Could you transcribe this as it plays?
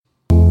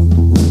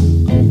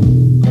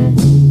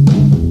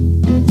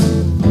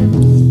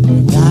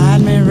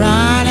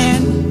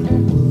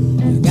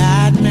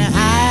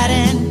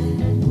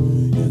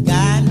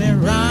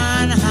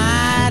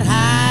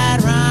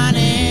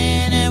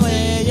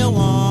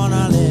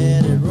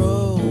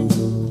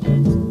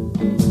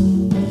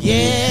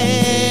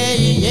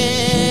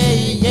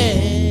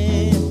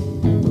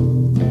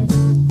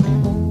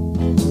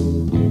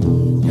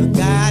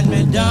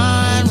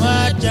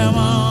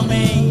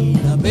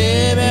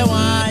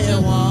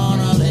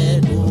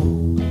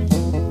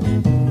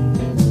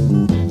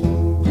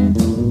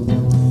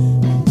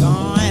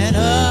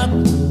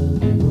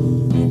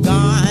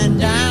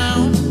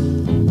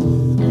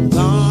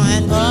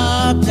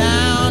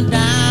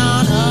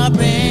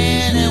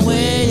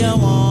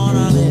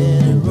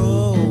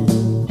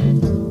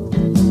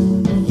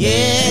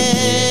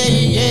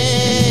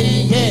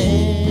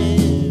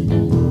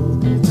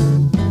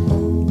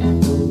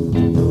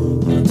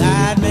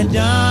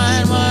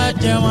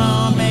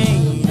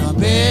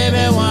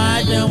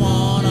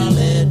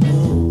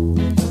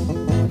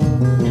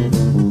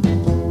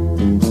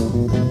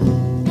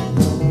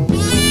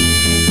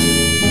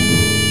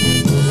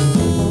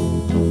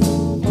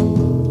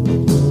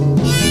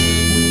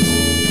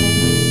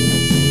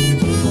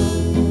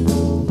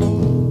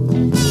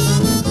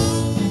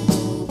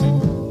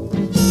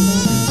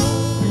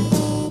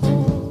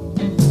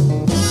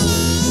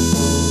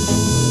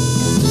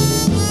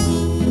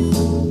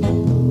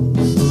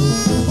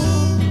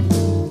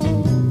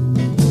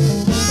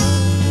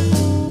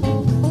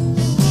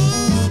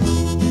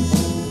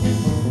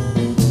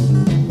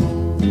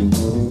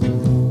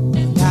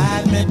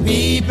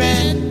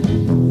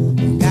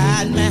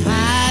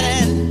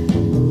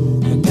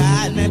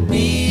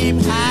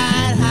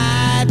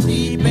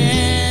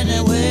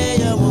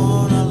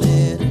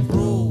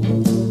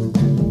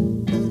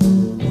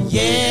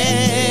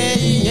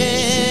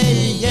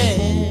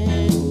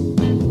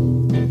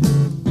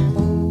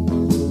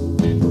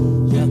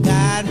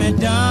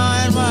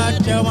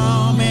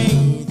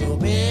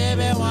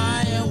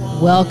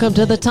Welcome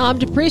to the Tom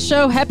Dupree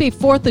Show. Happy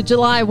 4th of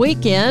July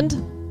weekend.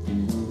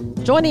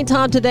 Joining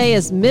Tom today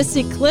is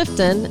Missy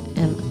Clifton,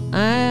 and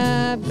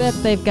I bet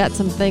they've got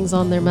some things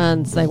on their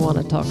minds they want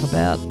to talk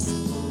about.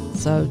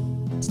 So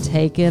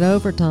take it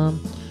over,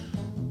 Tom.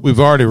 We've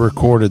already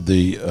recorded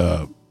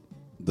the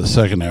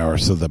second hour,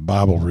 so the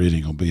Bible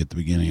reading will be at the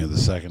beginning of the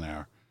second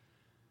hour.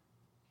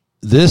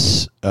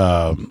 This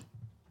hour,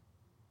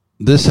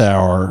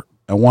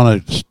 I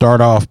want to start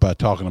off by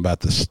talking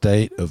about the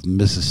state of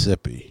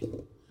Mississippi.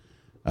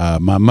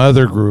 My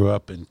mother grew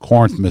up in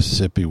Corinth,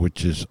 Mississippi,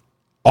 which is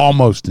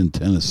almost in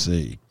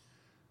Tennessee,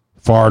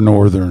 far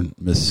northern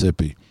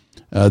Mississippi.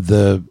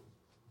 The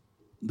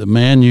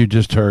man you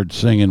just heard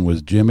singing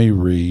was Jimmy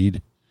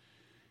Reed.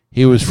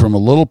 He was from a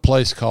little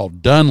place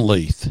called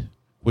Dunleith,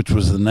 which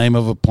was the name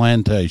of a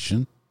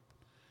plantation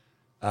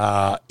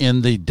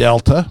in the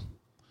Delta.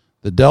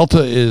 The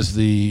Delta is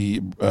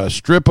the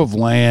strip of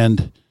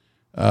land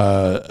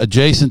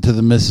adjacent to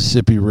the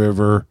Mississippi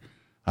River.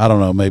 I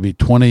don't know, maybe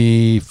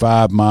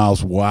 25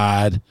 miles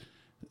wide.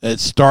 It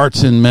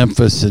starts in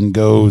Memphis and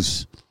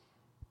goes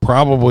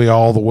probably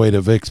all the way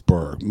to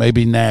Vicksburg,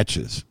 maybe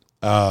Natchez.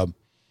 And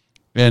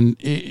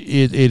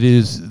it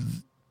is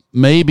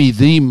maybe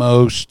the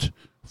most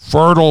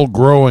fertile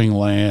growing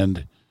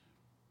land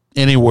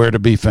anywhere to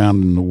be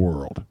found in the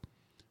world.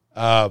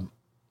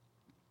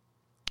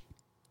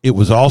 It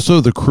was also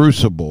the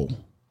crucible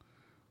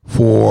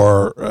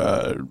for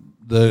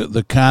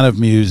the kind of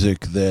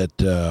music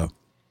that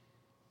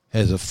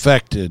has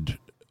affected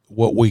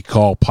what we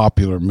call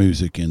popular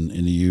music in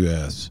the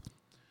U.S.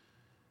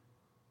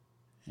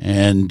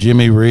 And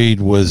Jimmy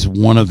Reed was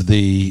one of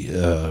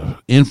the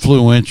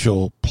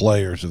influential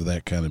players of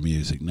that kind of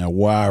music. Now,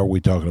 why are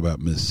we talking about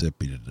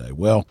Mississippi today?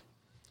 Well,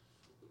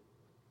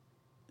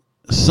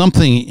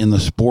 something in the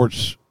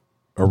sports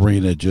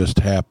arena just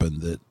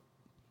happened that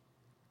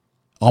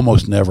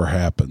almost never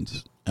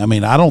happens. I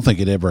mean, I don't think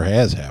it ever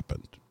has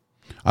happened.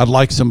 I'd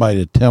like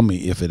somebody to tell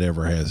me if it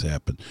ever has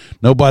happened.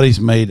 Nobody's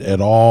made at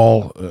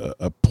all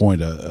a point.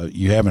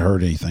 You haven't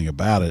heard anything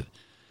about it.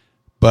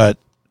 But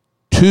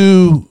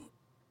two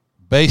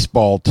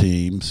baseball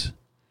teams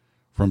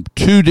from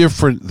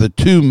the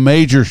two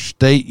major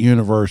state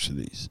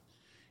universities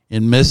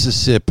in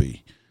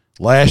Mississippi.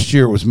 Last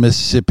year it was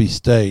Mississippi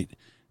State.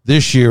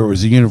 This year it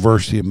was the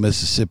University of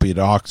Mississippi at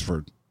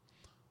Oxford,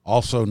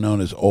 also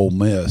known as Ole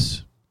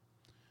Miss,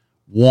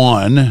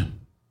 won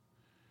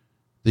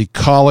the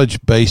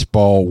College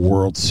Baseball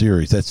World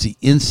Series. That's the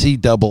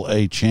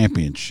NCAA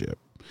championship.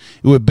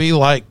 It would be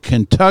like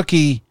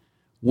Kentucky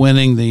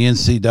winning the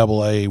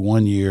NCAA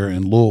one year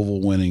and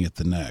Louisville winning it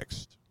the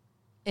next.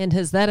 And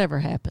has that ever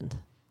happened?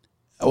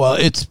 Well,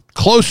 it's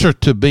closer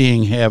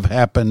to have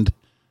happened.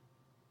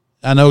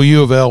 I know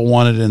U of L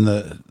won it in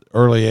the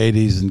early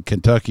 80s and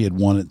Kentucky had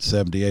won it in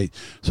 78.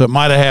 So it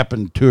might have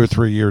happened 2 or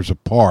 3 years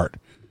apart.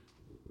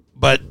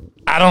 But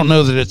I don't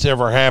know that it's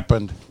ever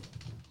happened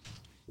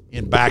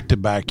in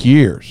back-to-back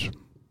years.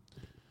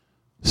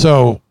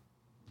 So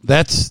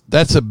that's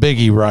a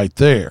biggie right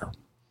there.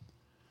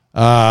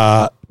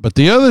 But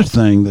the other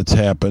thing that's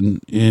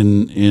happened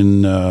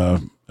in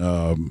the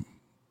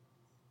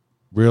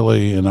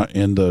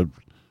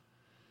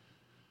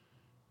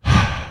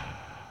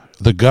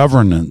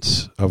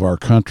governance of our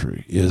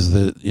country is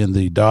that in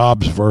the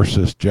Dobbs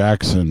versus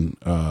Jackson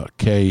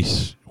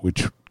case,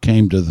 which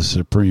came to the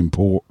Supreme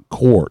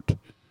Court,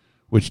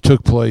 which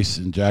took place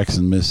in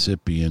Jackson,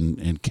 Mississippi,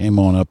 and came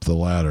on up the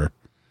ladder,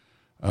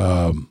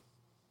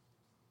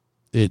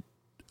 it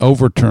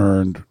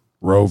overturned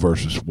Roe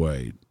versus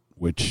Wade,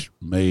 which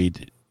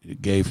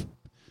gave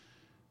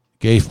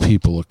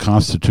people a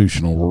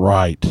constitutional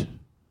right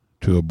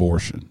to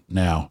abortion.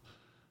 Now,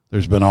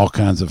 there's been all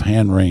kinds of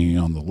hand-wringing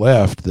on the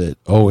left that,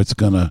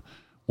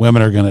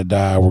 women are going to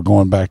die, we're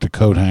going back to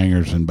coat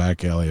hangers and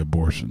back alley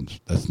abortions.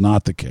 That's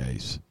not the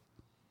case.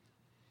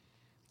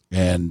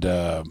 And,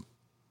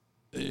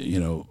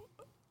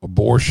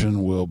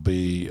 abortion will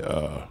be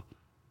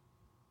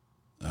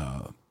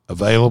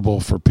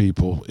available for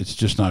people. It's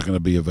just not going to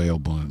be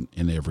available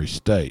in every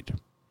state.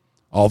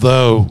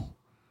 Although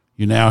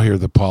you now hear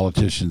the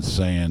politicians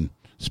saying,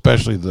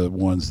 especially the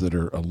ones that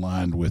are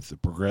aligned with the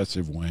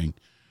progressive wing,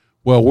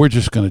 well, we're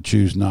just going to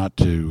choose not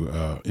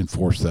to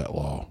enforce that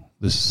law.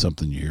 This is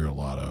something you hear a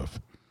lot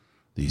of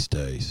these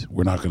days.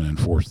 We're not going to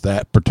enforce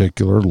that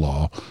particular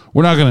law.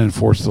 We're not going to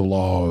enforce the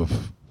law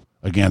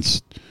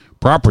against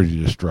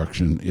property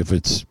destruction if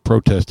it's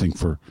protesting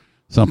for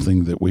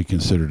something that we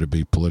consider to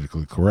be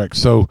politically correct.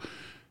 So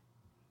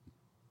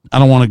I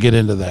don't want to get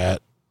into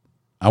that.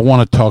 I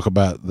want to talk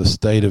about the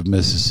state of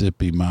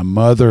Mississippi. My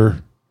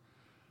mother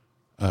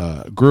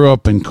grew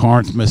up in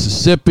Corinth,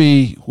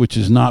 Mississippi, which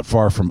is not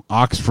far from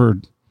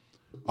Oxford.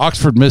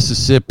 Oxford,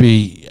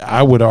 Mississippi,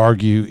 I would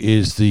argue,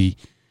 is the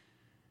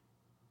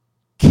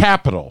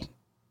capital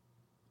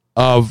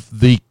of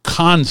the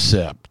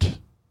concept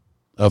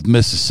of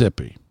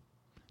Mississippi,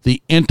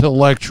 the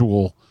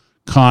intellectual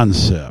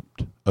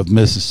concept of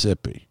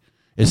Mississippi.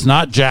 It's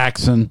not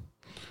Jackson.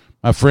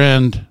 My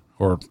friend,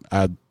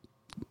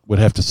 would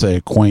have to say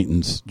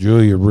acquaintance,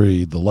 Julia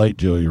Reed, the late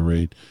Julia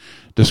Reed,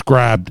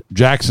 described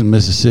Jackson,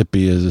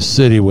 Mississippi as a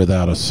city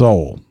without a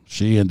soul.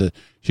 She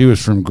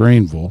was from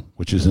Greenville,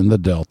 which is in the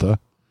Delta,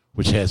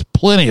 which has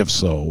plenty of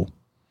soul,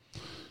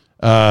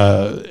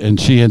 and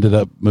she ended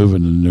up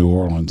moving to New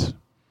Orleans.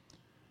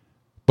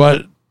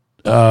 But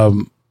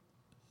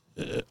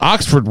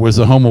Oxford was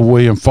the home of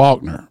William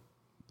Faulkner.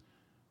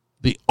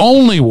 The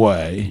only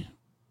way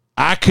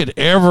I could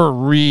ever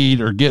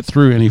read or get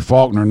through any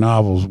Faulkner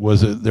novels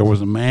was that there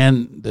was a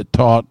man that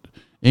taught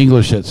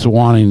English at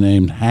Sewanee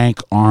named Hank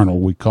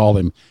Arnold. We called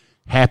him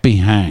Happy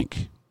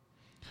Hank.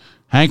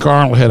 Hank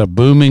Arnold had a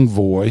booming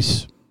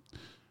voice.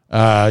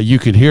 You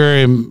could hear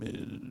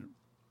him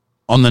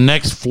on the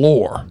next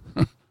floor.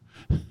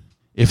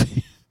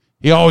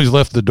 He always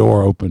left the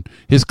door open.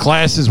 His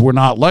classes were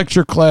not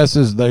lecture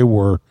classes. They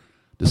were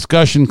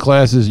discussion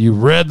classes. You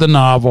read the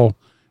novel,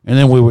 and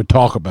then we would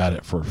talk about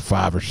it for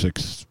 5 or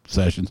 6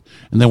 sessions,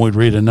 and then we'd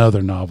read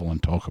another novel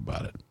and talk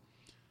about it.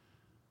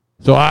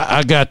 So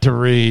I got to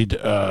read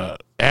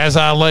As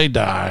I Lay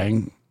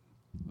Dying,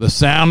 The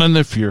Sound and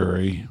the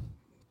Fury,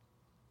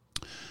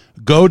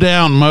 Go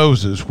Down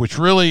Moses, which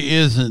really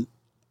isn't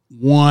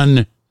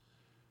one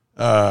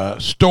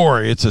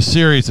story. It's a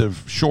series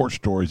of short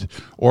stories,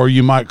 or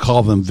you might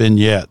call them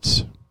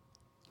vignettes.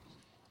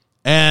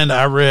 And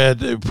I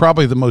read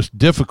probably the most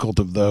difficult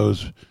of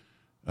those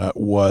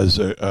was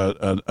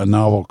a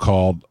novel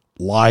called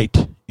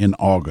Light in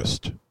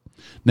August.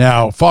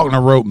 Now,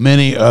 Faulkner wrote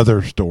many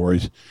other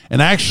stories,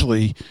 and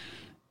actually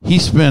he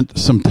spent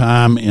some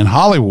time in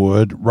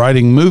Hollywood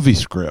writing movie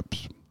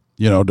scripts,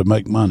 to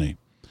make money.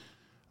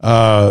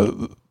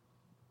 But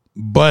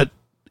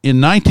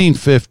in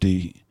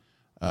 1950,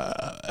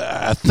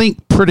 I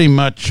think pretty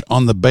much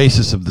on the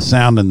basis of The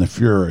Sound and the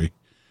Fury,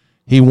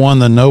 he won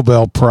the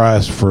Nobel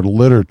Prize for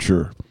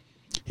Literature.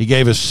 He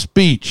gave a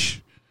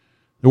speech.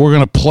 We're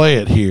going to play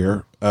it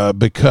here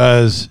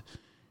because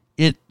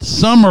it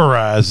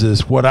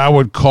summarizes what I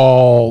would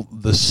call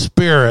the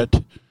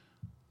spirit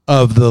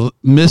of the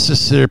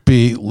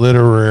Mississippi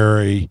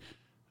literary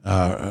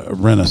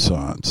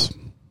renaissance.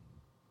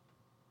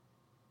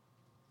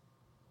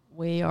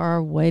 We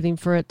are waiting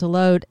for it to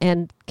load.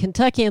 And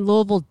Kentucky and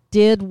Louisville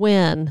did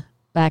win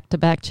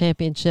back-to-back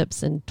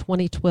championships in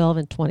 2012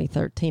 and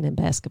 2013 in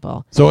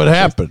basketball. So it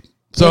happened.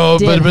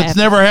 But it's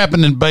never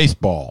happened in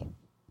baseball.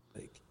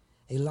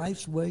 A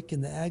life's work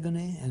in the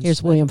agony and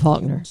here's William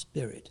Faulkner.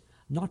 Spirit,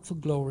 not for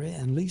glory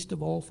and least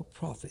of all for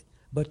profit,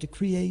 but to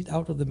create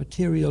out of the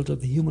materials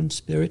of the human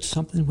spirit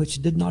something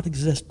which did not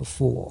exist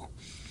before.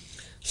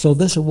 So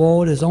this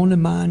award is only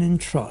mine in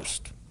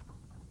trust.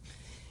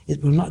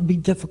 It will not be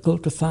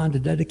difficult to find a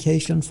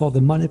dedication for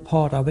the money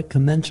part of it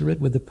commensurate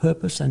with the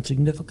purpose and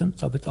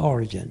significance of its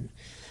origin.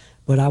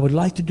 But I would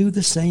like to do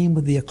the same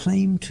with the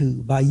acclaim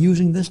too, by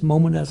using this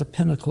moment as a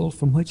pinnacle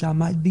from which I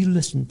might be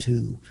listened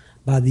to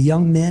by the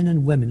young men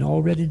and women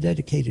already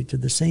dedicated to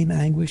the same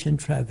anguish and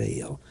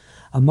travail,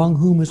 among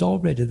whom is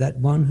already that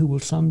one who will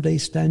someday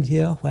stand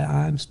here where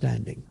I am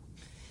standing.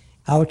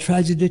 Our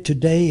tragedy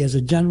today is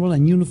a general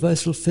and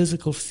universal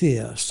physical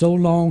fear, so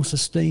long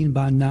sustained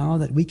by now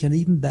that we can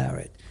even bear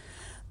it.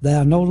 There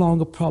are no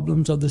longer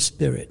problems of the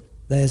spirit.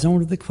 There is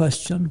only the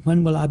question,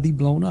 when will I be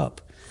blown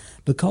up?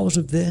 Because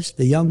of this,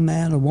 the young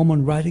man or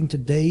woman writing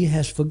today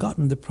has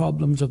forgotten the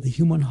problems of the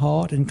human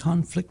heart in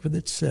conflict with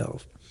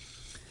itself,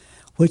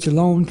 which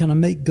alone can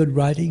make good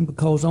writing,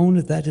 because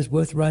only that is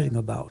worth writing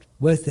about,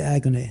 worth the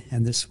agony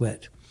and the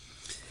sweat.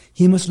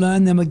 He must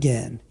learn them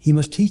again. He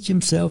must teach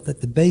himself that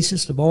the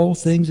basis of all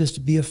things is to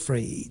be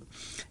afraid,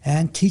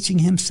 and teaching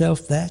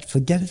himself that,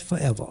 forget it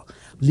forever,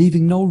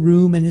 leaving no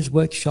room in his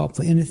workshop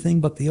for anything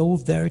but the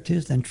old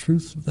verities and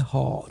truths of the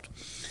heart,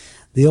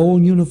 the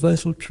old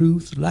universal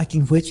truth,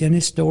 lacking which any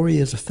story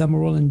is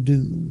ephemeral and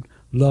doomed,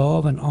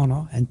 love and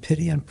honor and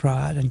pity and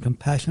pride and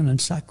compassion and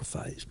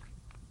sacrifice.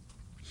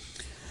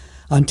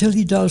 Until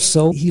he does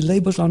so, he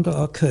labors under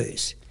a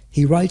curse.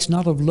 He writes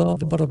not of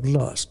love, but of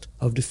lust,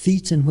 of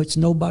defeats in which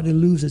nobody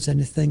loses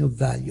anything of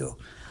value,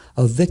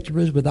 of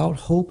victories without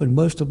hope, and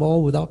most of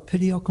all, without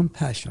pity or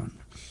compassion.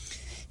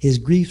 His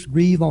griefs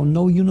grieve on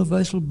no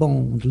universal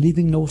bones,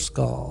 leaving no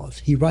scars.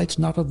 He writes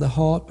not of the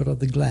heart, but of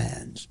the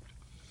glands.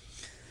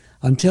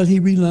 Until he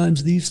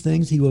relearns these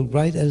things, he will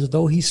write as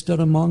though he stood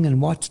among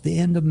and watched the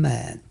end of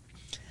man.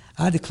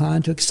 I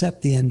decline to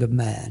accept the end of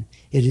man.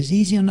 It is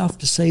easy enough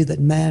to say that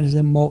man is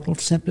immortal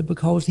simply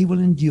because he will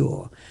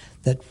endure,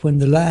 that when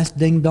the last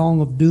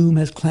ding-dong of doom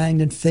has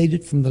clanged and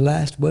faded from the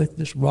last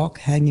worthless rock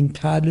hanging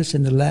tideless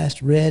in the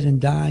last red and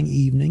dying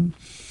evening,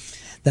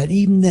 that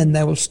even then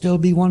there will still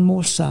be one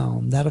more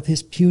sound, that of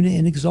his puny,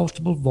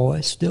 inexhaustible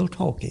voice still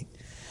talking.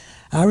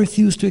 I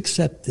refuse to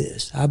accept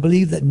this. I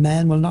believe that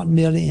man will not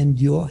merely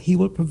endure, he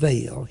will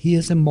prevail. He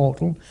is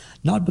immortal,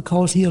 not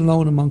because he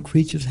alone among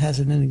creatures has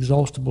an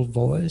inexhaustible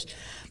voice,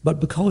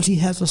 but because he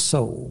has a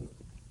soul,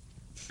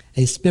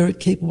 a spirit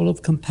capable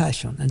of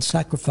compassion and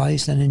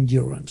sacrifice and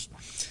endurance.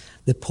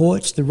 The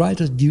poet's, the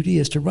writer's duty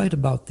is to write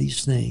about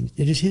these things.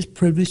 It is his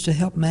privilege to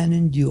help man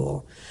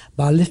endure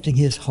by lifting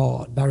his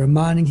heart, by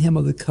reminding him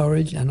of the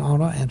courage and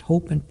honor and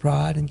hope and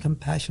pride and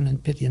compassion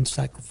and pity and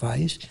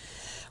sacrifice,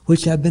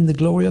 which have been the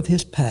glory of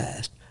his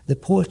past. The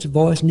poet's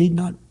voice need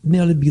not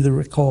merely be the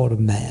record of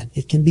man.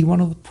 It can be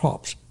one of the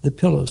props, the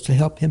pillars to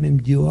help him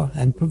endure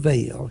and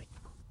prevail.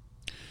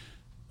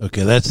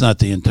 Okay, that's not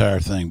the entire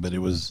thing, but it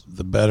was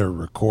the better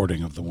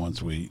recording of the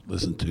ones we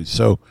listened to.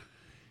 So,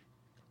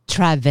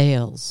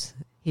 travails.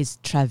 His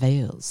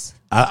travails.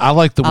 I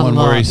like the one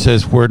where he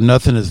says, where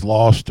nothing is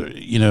lost,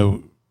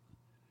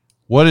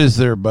 what is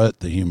there but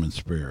the human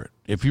spirit?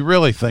 If you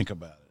really think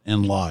about it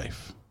in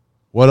life,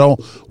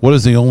 what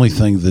is the only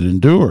thing that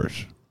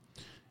endures?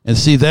 And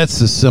see, that's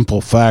the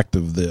simple fact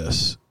of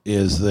this,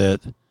 is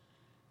that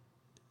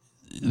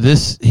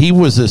he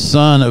was a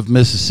son of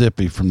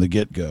Mississippi from the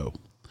get-go.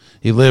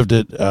 He lived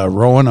at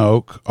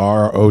Roanoke,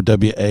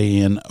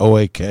 Rowanoak,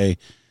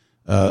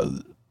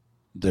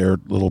 their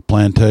little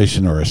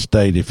plantation or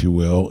estate, if you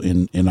will,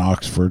 in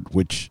Oxford,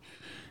 which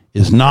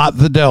is not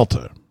the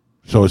Delta.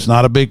 So it's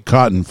not a big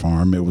cotton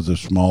farm. It was a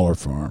smaller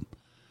farm.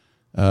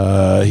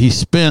 He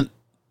spent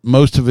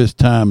most of his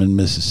time in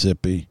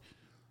Mississippi,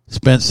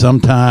 spent some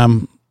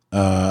time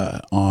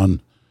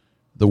on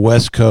the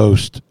West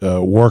Coast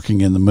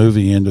working in the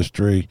movie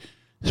industry,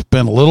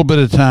 spent a little bit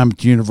of time at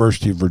the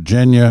University of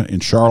Virginia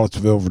in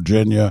Charlottesville,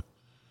 Virginia,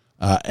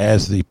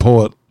 as the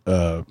poet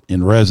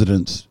in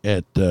residence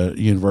at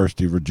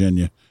University of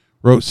Virginia.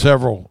 Wrote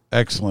several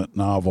excellent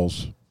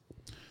novels.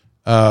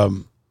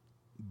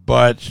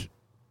 But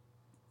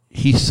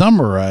he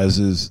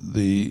summarizes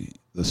the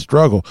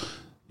struggle.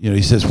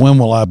 He says, when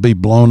will I be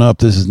blown up?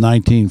 This is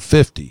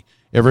 1950.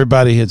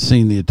 Everybody had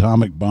seen the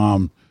atomic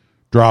bomb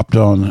dropped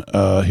on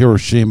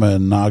Hiroshima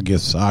and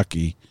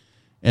Nagasaki,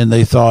 and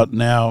they thought,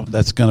 now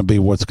that's going to be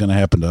what's going to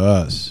happen to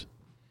us.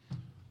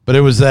 But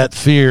it was that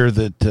fear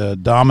that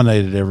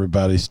dominated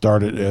everybody,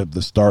 started at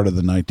the start of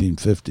the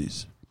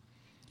 1950s.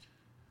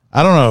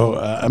 I don't know.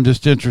 I'm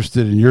just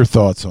interested in your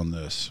thoughts on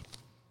this.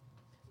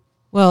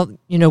 Well,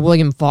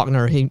 William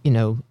Faulkner, he,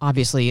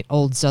 obviously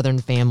old Southern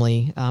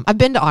family. I've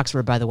been to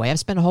Oxford, by the way. I've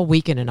spent a whole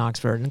weekend in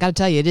Oxford, and I got to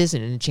tell you, it is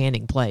an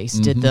enchanting place.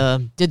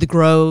 Mm-hmm. Did the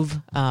Grove,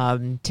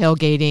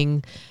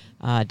 tailgating,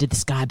 did the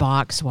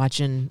Skybox,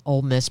 watching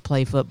Ole Miss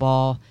play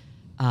football,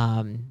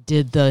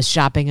 did the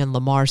shopping in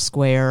Lamar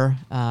Square.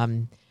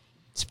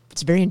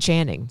 It's very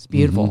enchanting. It's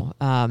beautiful.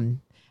 Mm-hmm.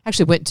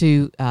 Actually went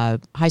to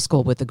high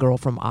school with a girl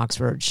from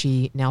Oxford.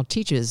 She now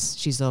teaches.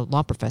 She's a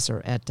law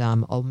professor at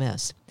Ole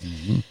Miss.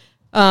 Mm-hmm.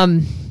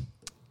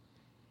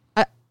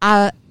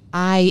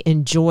 I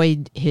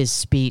enjoyed his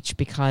speech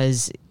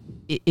because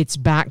it's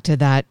back to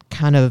that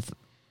kind of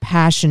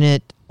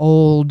passionate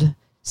old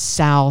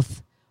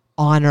South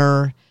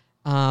honor.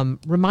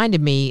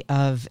 Reminded me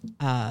of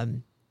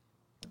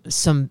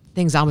some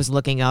things I was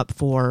looking up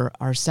for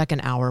our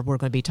second hour. We're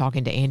going to be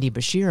talking to Andy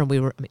Bashir,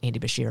 and Andy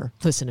Bashir.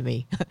 Listen to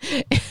me.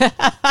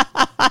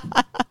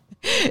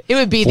 It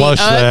would be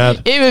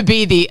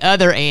the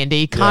other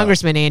Andy,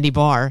 Congressman Andy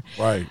Barr.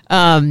 Right.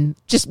 We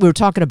were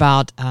talking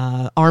about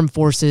armed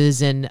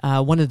forces, and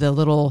one of the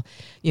little,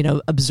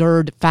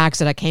 absurd facts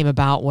that I came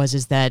about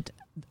is that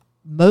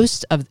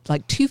most of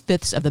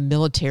 2/5 of the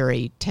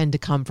military tend to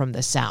come from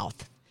the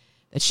South.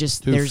 It's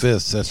just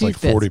 2/5. That's like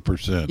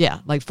 40%. Yeah,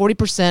 like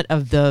 40%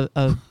 of the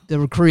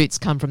recruits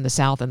come from the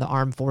South and the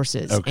armed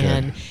forces,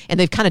 okay. and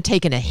they've kind of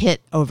taken a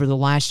hit over the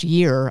last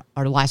year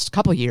or last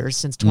couple of years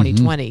since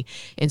 2020,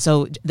 and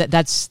so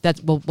that's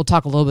we'll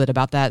talk a little bit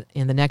about that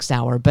in the next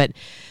hour. But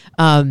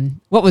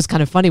what was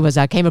kind of funny was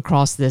I came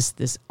across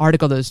this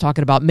article that was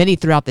talking about many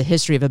throughout the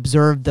history have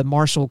observed the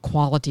martial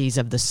qualities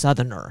of the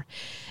Southerner.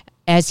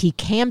 As he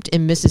camped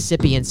in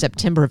Mississippi in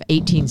September of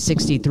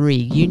 1863,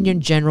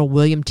 Union General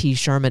William T.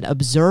 Sherman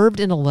observed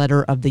in a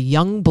letter of the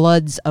young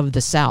bloods of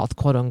the South,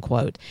 quote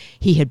unquote,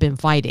 he had been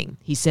fighting.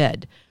 He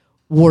said,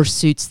 "War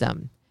suits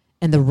them,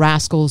 and the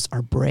rascals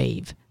are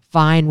brave,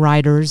 fine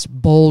riders,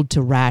 bold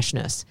to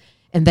rashness,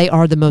 and they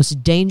are the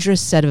most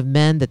dangerous set of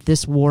men that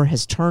this war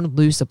has turned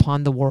loose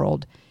upon the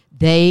world.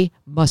 They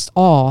must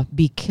all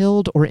be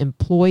killed or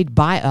employed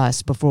by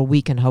us before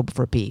we can hope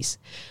for peace."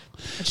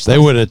 They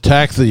would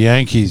attack the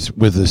Yankees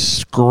with a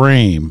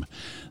scream.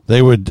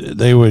 They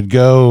would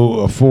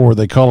go forward.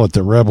 They call it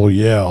the rebel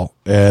yell,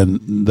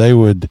 and they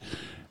would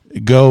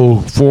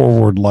go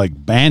forward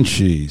like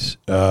banshees.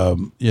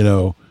 It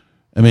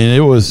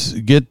was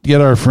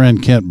get our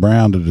friend Kent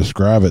Brown to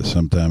describe it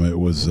sometime. It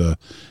was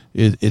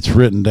it's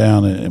written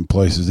down in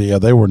places. Yeah,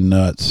 they were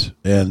nuts,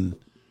 and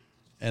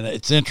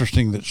it's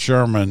interesting that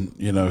Sherman,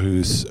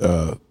 whose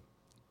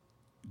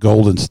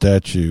golden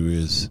statue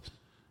is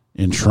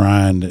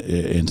enshrined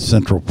in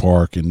Central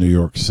Park in New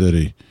York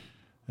City,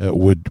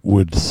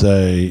 would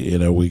say,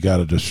 we got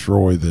to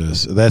destroy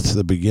this. That's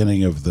the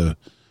beginning of the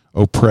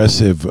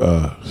oppressive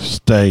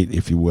state,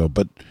 if you will.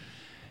 But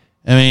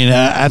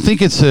I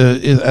think it's a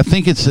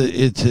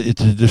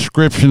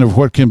description of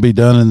what can be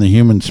done in the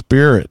human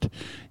spirit.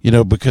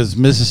 Because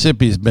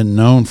Mississippi has been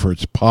known for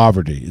its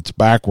poverty, its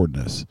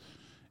backwardness.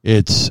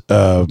 It's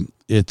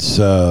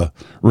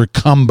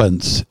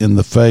recumbence in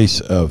the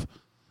face of.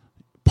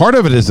 Part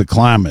of it is the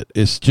climate.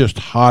 It's just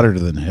hotter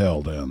than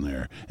hell down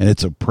there, and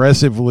it's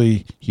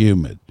oppressively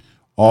humid.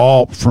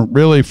 All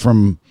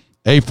from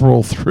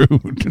April through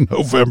to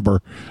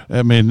November.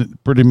 I mean,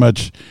 pretty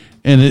much,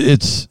 and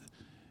it's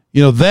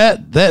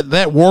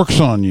that works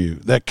on you.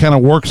 That kind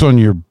of works on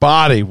your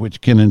body, which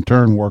can in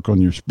turn work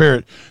on your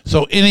spirit.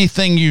 So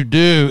anything you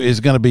do is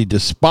going to be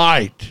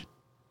despite,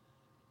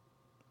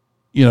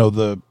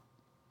 the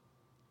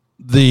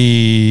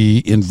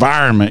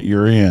environment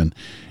you're in.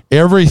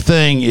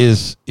 Everything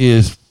is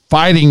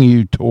fighting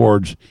you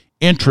towards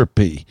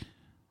entropy,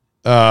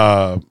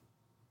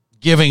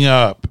 giving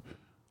up,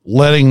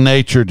 letting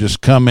nature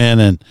just come in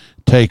and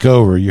take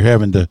over. You're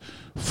having to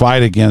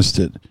fight against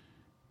it.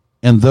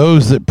 And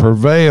those that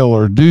prevail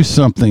or do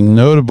something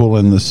notable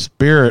in the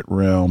spirit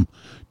realm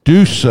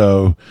do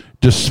so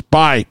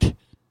despite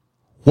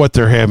what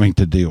they're having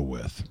to deal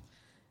with.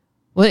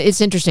 Well,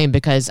 it's interesting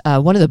because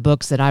one of the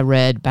books that I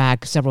read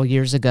back several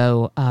years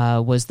ago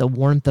was The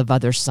Warmth of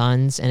Other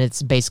Suns, and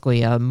it's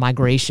basically a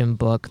migration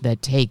book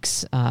that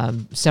takes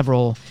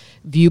several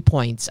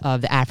viewpoints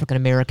of the African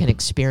American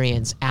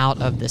experience out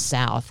of the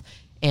South,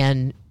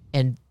 and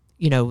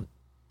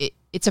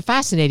it's a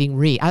fascinating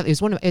read. It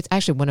was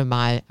one of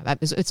my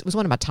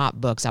top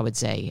books, I would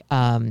say,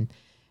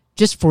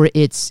 just for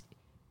it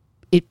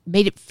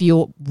made it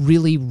feel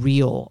really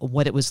real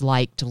what it was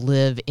like to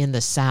live in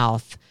the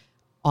South.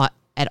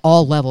 At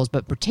all levels,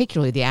 but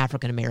particularly the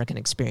African American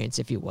experience,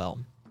 if you will,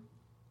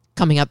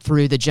 coming up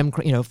through the Jim,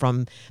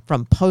 from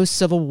post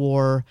Civil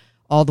War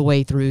all the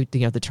way through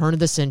the turn of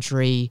the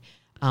century,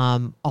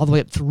 all the way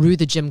up through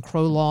the Jim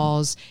Crow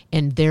laws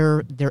and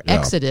their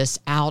exodus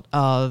out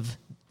of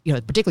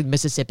particularly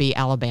Mississippi,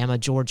 Alabama,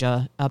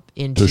 Georgia, up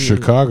into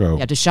Chicago,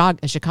 to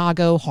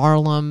Chicago,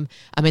 Harlem.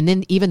 I mean,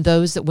 then even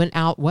those that went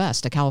out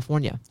west to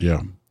California.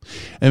 Yeah,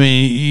 I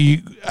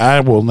mean, I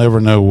will never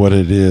know what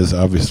it is,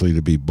 obviously,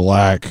 to be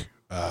black.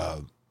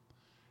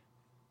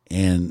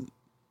 And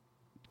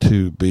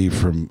to be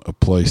from a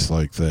place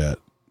like that.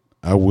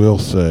 I will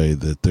say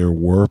that there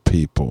were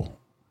people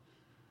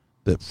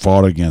that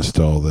fought against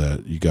all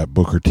that. You got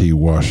Booker T.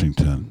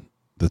 Washington,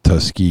 the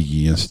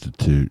Tuskegee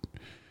Institute,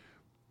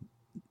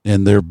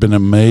 and there have been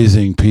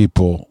amazing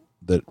people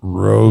that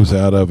rose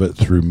out of it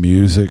through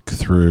music,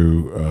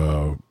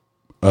 through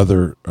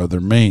other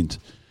means.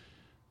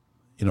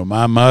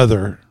 My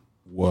mother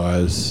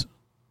was,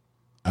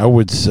 I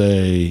would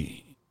say,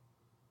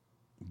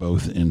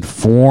 both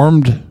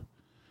informed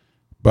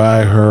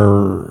by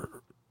her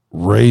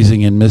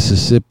raising in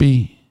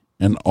Mississippi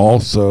and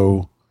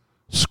also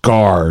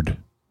scarred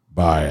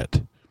by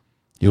it.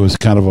 It was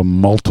kind of a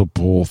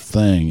multiple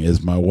thing,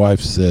 as my wife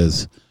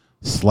says,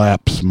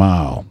 slap,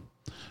 smile.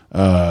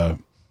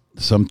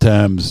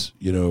 Sometimes,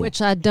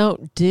 which I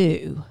don't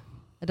do.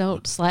 I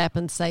don't slap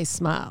and say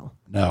smile.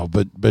 No,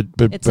 but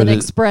it's an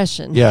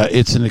expression. Yeah,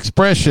 it's an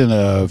expression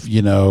of,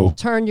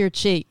 turn your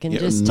cheek and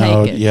just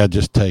take it. Yeah,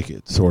 just take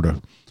it, sort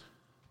of.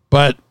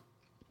 But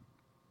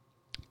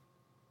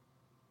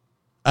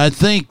I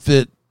think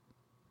that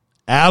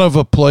out of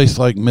a place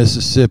like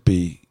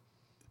Mississippi,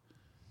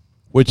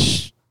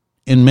 which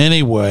in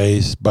many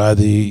ways by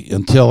the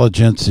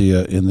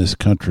intelligentsia in this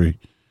country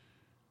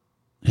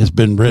has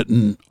been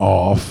written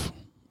off,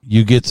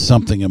 you get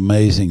something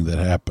amazing that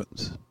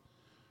happens.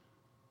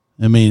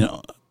 I mean,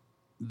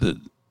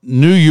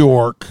 New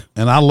York,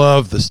 and I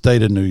love the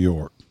state of New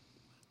York,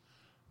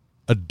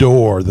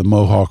 adore the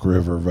Mohawk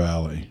River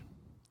Valley.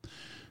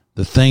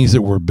 The things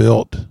that were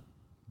built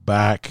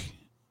back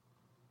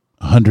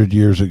 100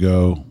 years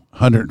ago,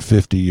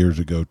 150 years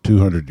ago,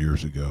 200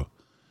 years ago.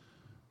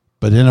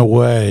 But in a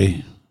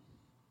way,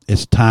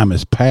 its time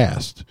has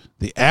passed.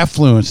 The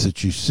affluence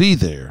that you see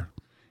there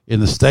in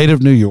the state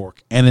of New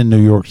York and in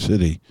New York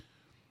City,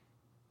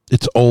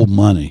 it's old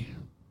money.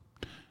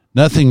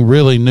 Nothing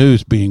really new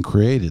is being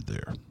created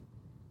there.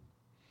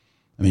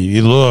 I mean,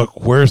 you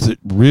look, where's it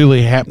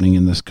really happening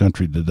in this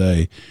country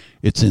today?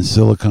 It's in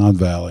Silicon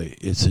Valley.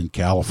 It's in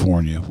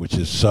California, which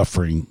is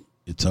suffering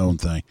its own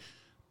thing.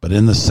 But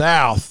in the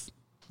South,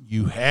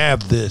 you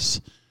have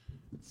this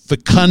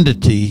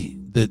fecundity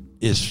that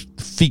is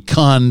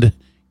fecund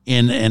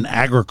in an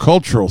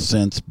agricultural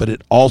sense, but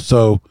it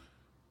also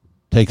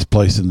takes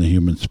place in the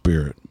human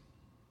spirit.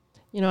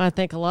 I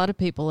think a lot of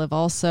people have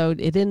also,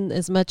 it isn't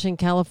as much in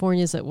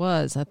California as it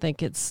was. I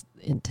think it's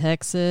in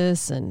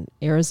Texas and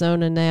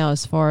Arizona now,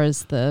 as far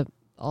as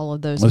all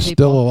of those There's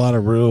people. Still a lot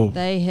of real.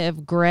 They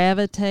have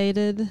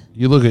gravitated.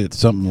 You look at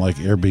something like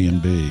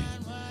Airbnb,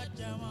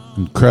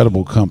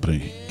 incredible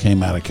company,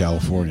 came out of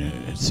California.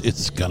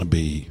 It's going to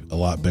be a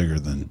lot bigger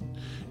than,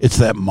 it's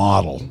that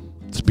model.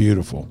 It's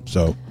beautiful.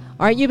 So, all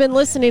right, you've been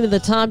listening to the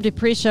Tom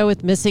Dupree Show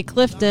with Missy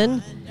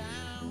Clifton.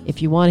 If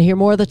you want to hear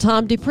more of the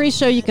Tom Dupree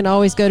Show, you can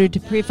always go to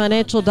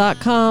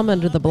DupreeFinancial.com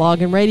under the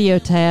blog and radio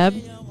tab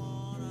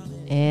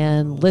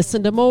and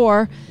listen to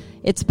more.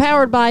 It's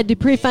powered by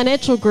Dupree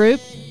Financial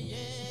Group.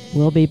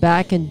 We'll be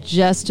back in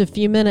just a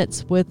few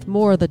minutes with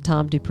more of the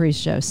Tom Dupree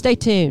Show. Stay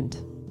tuned.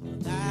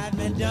 got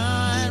me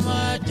doing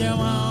what you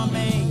want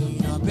me.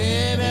 Now,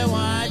 baby,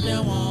 why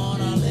you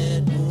wanna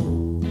let go?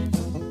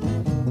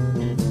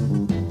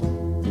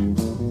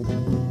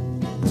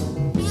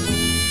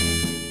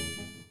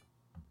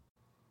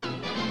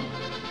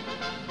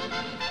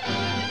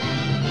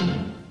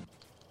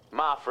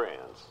 My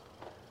friends,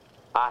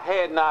 I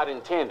had not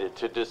intended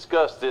to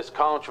discuss this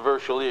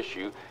controversial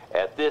issue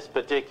at this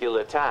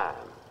particular time.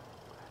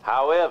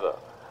 However,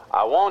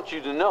 I want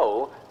you to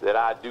know that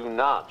I do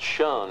not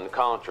shun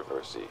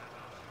controversy.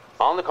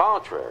 On the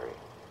contrary,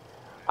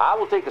 I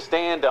will take a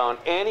stand on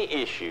any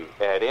issue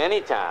at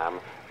any time,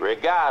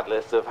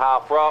 regardless of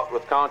how fraught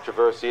with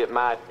controversy it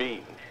might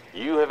be.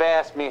 You have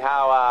asked me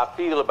how I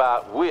feel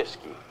about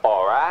whiskey.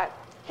 All right,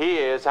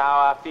 here's how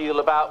I feel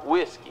about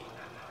whiskey.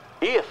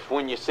 If,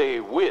 when you say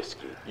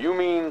whiskey, you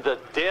mean the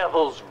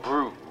devil's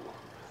brew,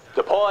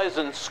 the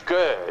poison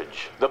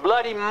scourge, the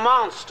bloody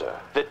monster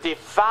that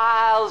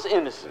defiles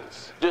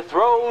innocence,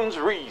 dethrones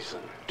reason,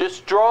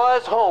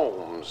 destroys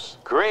homes,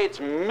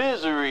 creates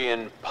misery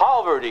and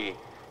poverty,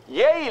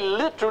 yea,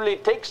 literally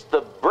takes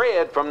the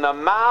bread from the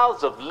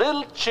mouths of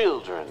little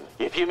children.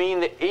 If you mean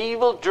the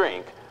evil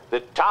drink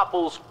that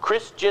topples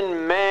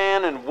Christian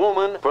man and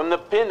woman from the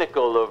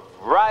pinnacle of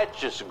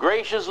righteous,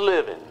 gracious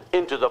living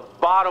into the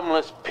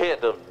bottomless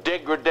pit of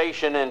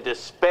degradation and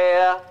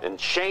despair and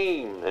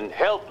shame and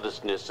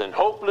helplessness and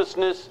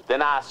hopelessness,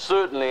 then I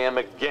certainly am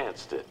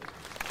against it.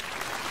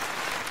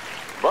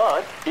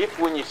 But if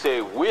when you say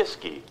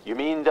whiskey, you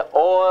mean the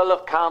oil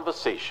of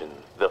conversation,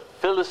 the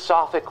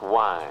philosophic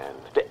wine,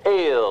 the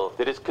ale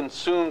that is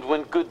consumed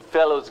when good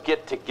fellows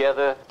get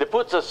together, that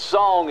puts a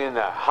song in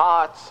their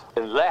hearts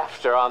and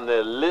laughter on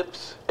their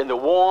lips and the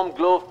warm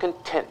glow of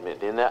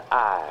contentment in their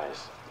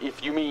eyes,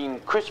 if you mean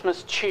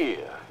Christmas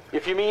cheer,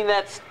 if you mean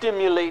that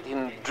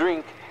stimulating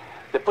drink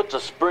that puts a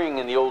spring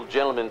in the old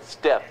gentleman's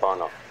step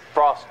on a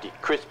frosty,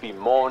 crispy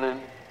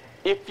morning,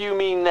 if you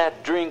mean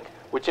that drink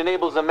which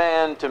enables a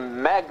man to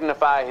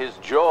magnify his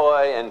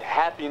joy and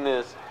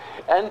happiness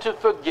and to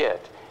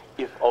forget,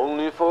 if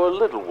only for a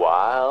little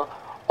while,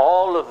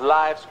 all of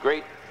life's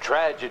great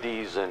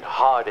tragedies and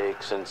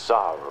heartaches and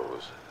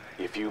sorrows,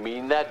 if you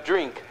mean that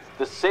drink,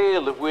 the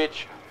sale of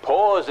which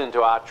pours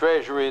into our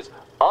treasuries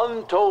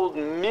untold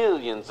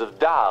millions of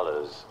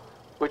dollars,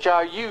 which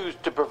are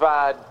used to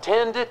provide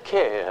tender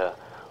care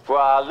for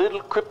our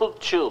little crippled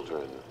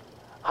children,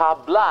 our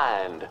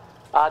blind,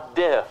 our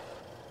deaf,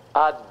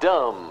 our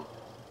dumb,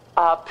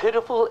 our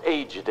pitiful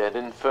aged and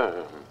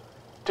infirm,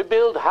 to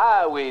build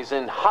highways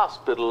and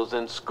hospitals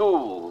and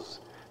schools,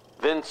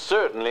 then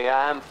certainly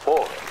I am for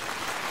it.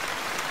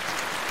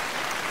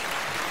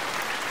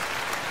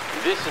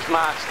 This is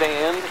my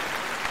stand.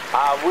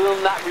 I will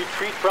not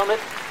retreat from it,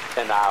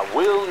 and I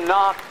will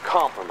not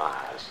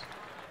compromise.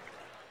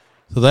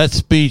 So that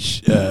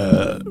speech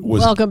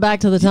was... Welcome back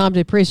to the Tom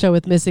Dupree Show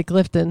with Missy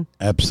Clifton.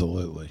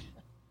 Absolutely.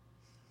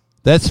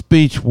 That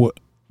speech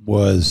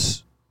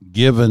was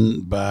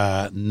given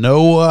by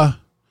Noah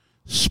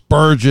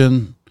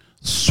Spurgeon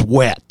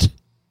Sweat,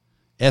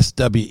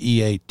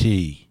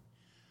 S-W-E-A-T,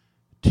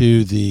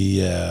 to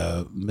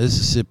the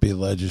Mississippi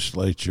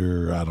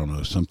legislature, I don't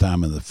know,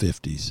 sometime in the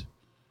 50s,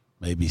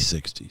 maybe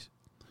 60s.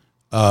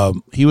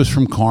 He was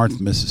from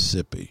Corinth,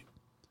 Mississippi.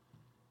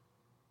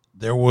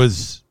 There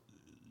was,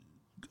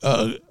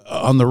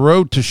 on the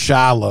road to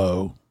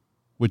Shiloh,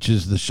 which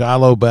is the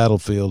Shiloh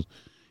battlefield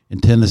in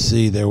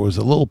Tennessee, there was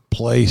a little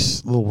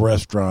place, little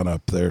restaurant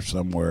up there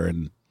somewhere,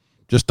 and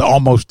just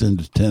almost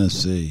into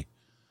Tennessee.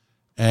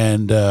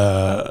 And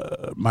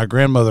my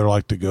grandmother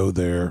liked to go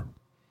there.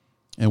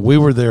 And we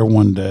were there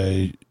one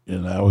day,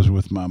 and I was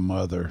with my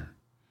mother.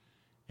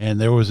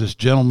 And there was this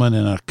gentleman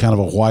in a kind of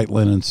a white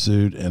linen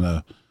suit and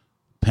a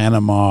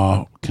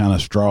Panama kind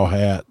of straw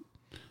hat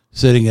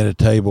sitting at a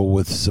table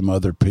with some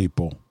other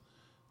people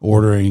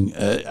ordering,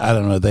 I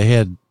don't know, they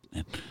had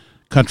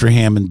country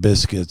ham and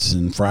biscuits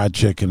and fried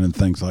chicken and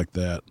things like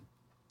that.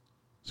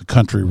 It's a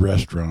country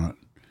restaurant.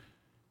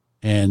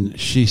 And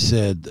she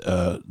said,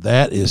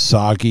 that is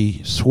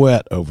Soggy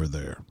Sweat over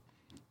there.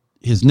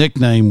 His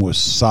nickname was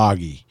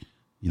Soggy,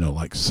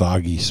 like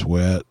Soggy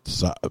Sweat,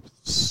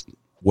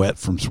 wet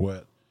from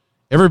sweat.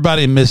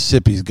 Everybody in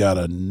Mississippi's got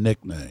a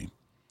nickname.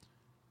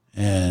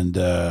 And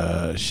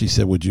she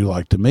said, would you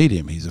like to meet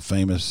him? He's a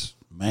famous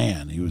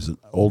man. He was an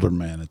older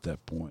man at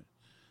that point.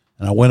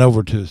 And I went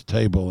over to his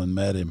table and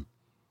met him.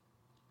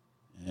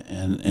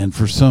 And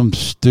for some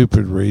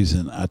stupid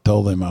reason, I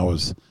told him I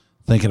was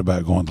thinking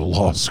about going to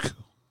law school,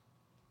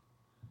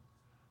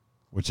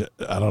 which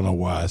I don't know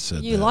why I said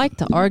that. You like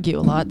to argue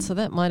a lot, so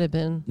that might have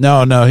been...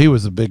 No, he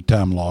was a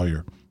big-time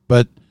lawyer.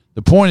 But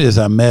the point is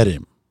I met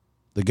him,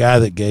 the guy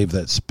that gave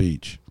that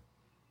speech.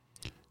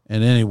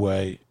 And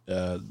anyway,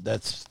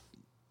 that's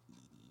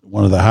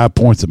one of the high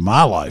points of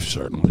my life,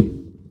 certainly.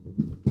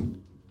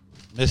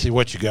 Missy,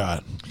 what you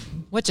got?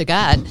 What you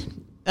got?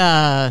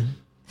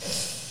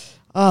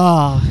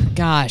 Oh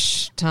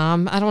gosh,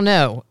 Tom, I don't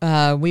know.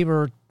 We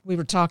were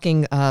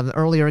talking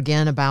earlier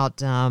again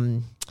about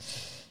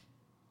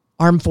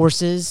Armed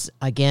forces,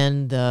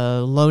 again,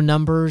 the low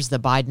numbers, the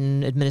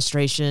Biden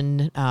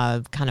administration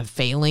kind of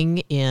failing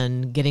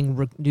in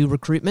getting new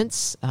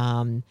recruitments.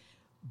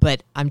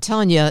 But I'm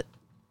telling you,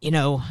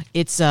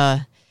 it's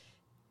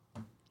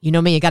you know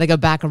me, you got to go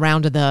back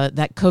around to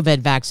that COVID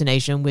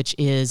vaccination, which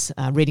is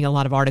reading a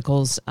lot of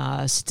articles,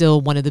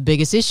 still one of the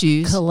biggest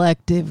issues.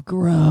 Collective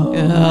groan.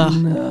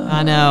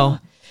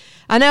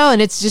 I know,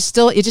 and it's just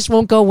it just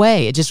won't go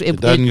away. It doesn't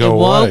go it away.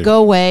 won't go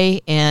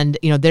away, and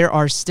there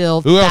are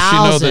still Who else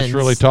thousands. you know that's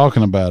really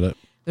talking about it?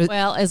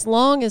 Well, as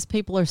long as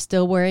people are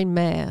still wearing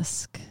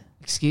masks.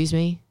 Excuse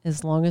me?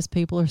 As long as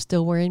people are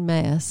still wearing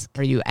masks.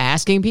 Are you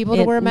asking people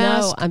to wear a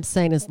mask? No, I'm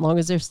saying as long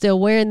as they're still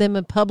wearing them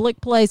in public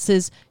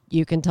places,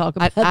 you can talk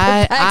about the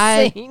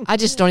vaccine. I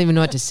just don't even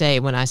know what to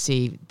say when I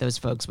see those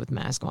folks with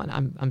masks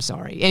on. I'm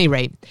sorry. At any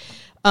rate,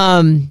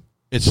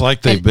 it's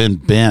like they've been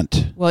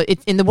bent. Well,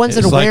 and the ones that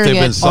It's are like wearing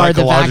they've been it are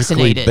the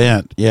psychologically vaccinated.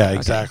 bent. Yeah,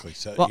 exactly.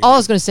 So, Well, all I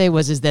was going to say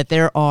is that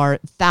there are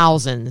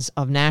thousands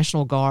of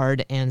National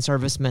Guard and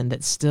servicemen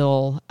that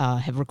still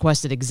have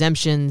requested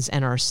exemptions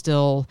and are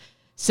still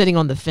sitting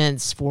on the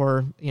fence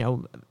for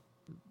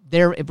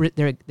their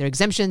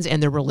exemptions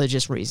and their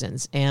religious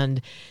reasons.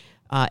 And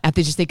I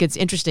just think it's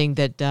interesting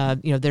that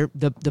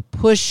the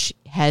push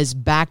has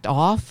backed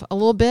off a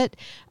little bit.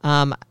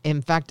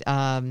 In fact,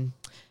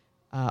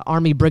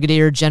 Army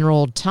Brigadier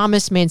General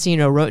Thomas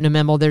Mancino wrote in a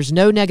memo, "There's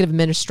no negative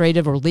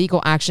administrative or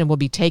legal action will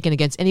be taken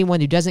against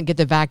anyone who doesn't get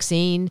the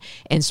vaccine."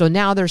 And so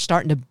now they're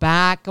starting to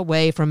back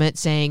away from it,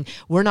 saying,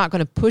 we're not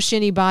going to push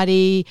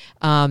anybody.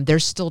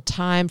 There's still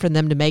time for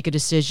them to make a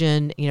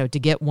decision, to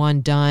get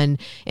one done.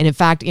 And in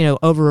fact,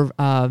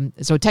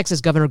 so Texas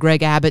Governor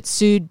Greg Abbott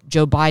sued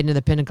Joe Biden and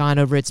the Pentagon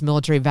over its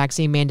military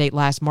vaccine mandate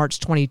last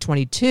March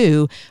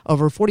 2022.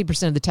 Over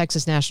 40% of the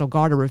Texas National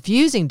Guard are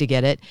refusing to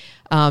get it.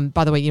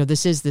 By the way,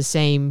 this is the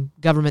same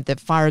government that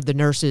fired the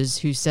nurses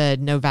who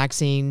said no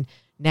vaccine,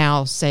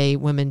 now say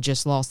women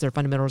just lost their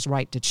fundamental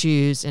right to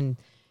choose, and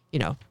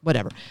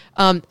whatever.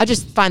 I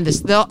just find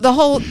this the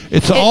whole.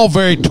 It's all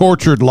very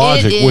tortured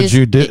logic. Would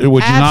you not agree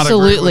with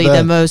absolutely that?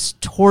 the most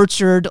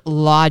tortured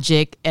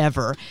logic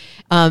ever?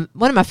 One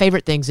of my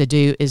favorite things to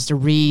do is to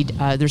read.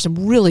 There's some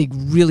really,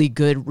 really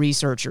good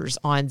researchers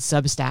on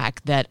Substack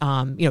that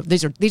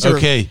these are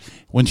okay.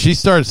 When she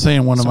started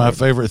saying one of my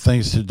favorite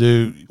things to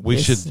do, we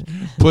should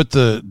put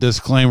the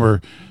disclaimer: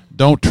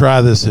 don't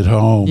try this at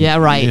home. Yeah,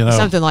 right.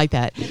 Something like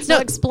that. So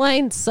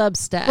explain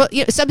Substack. Well,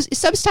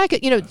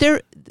 Substack.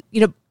 They're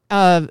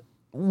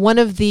one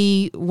of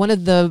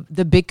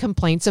the big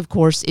complaints, of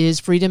course, is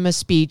freedom of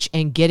speech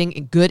and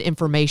getting good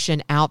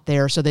information out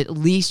there so that at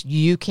least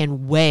you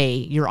can weigh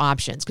your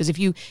options. Because if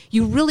you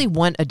really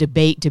want a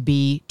debate to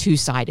be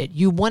two-sided,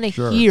 you want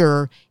to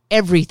hear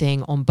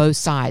everything on both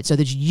sides so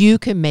that you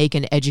can make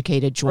an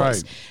educated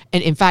choice. Right.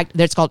 And in fact,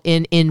 that's called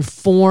an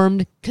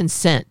informed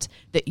consent,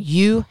 that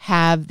you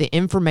have the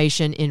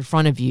information in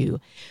front of you.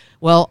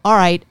 Well, all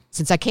right,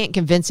 since I can't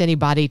convince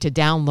anybody to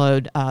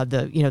download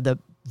the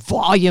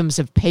volumes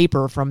of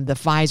paper from the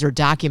Pfizer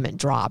document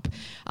drop,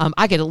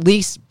 I could at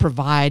least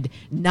provide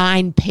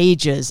 9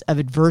 pages of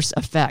adverse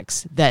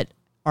effects that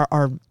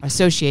are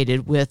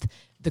associated with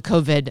the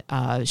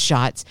COVID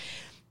shots.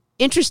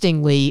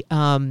 Interestingly,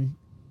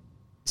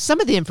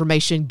 some of the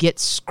information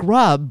gets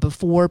scrubbed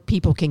before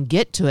people can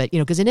get to it.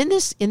 Because in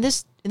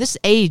this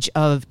age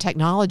of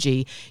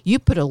technology, you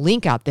put a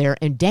link out there,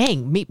 and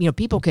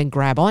people can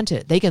grab onto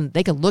it. They can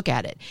look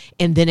at it,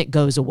 and then it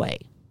goes away.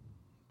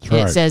 And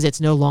it says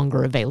it's no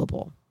longer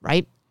available,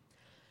 right?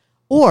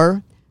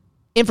 Or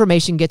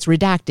information gets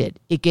redacted.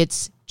 It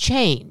gets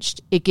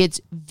changed. It gets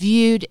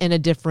viewed in a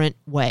different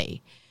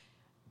way.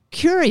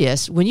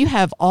 Curious, when you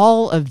have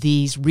all of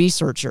these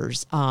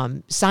researchers,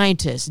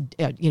 scientists,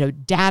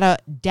 data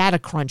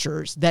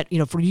crunchers that,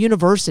 for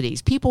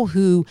universities, people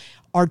who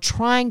are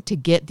trying to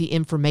get the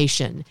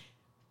information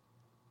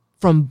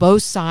from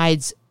both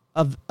sides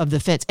of the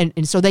fence.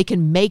 And so they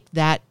can make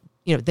that,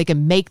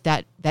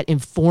 that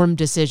informed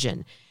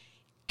decision.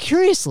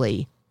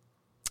 Curiously,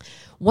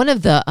 one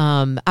of the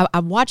I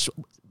watched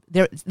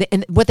there,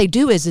 and what they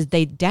do is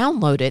they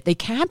download it, they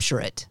capture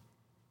it,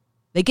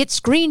 they get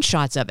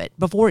screenshots of it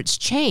before it's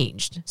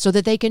changed, so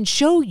that they can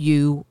show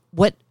you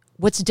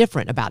what's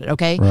different about it.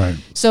 Okay, right.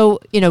 So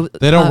they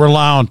don't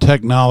rely on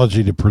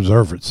technology to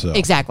preserve itself.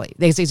 Exactly,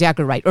 that's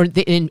exactly right. Or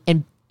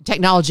and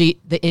technology,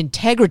 the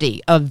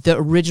integrity of the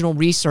original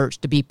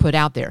research to be put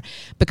out there.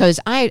 Because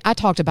I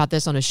talked about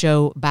this on a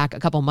show back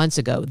a couple months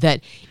ago, that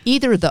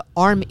either the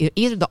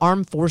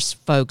armed force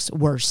folks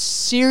were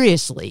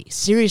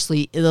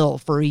seriously ill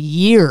for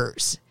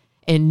years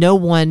and no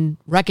one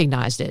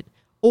recognized it,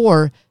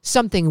 or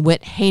something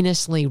went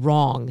heinously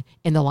wrong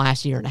in the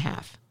last year and a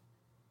half.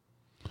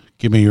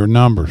 Give me your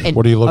numbers.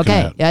 What are you looking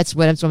at? Okay, that's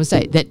what I'm going to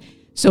say.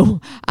 So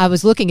I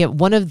was looking at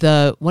one of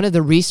the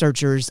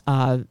researchers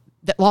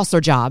that lost their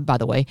job, by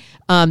the way.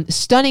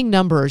 Stunning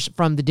numbers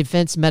from the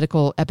Defense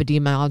Medical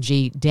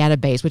Epidemiology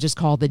Database, which is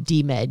called the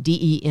DMED,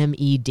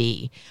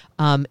 DEMED.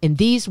 And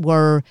these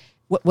were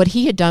what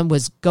he had done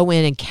was go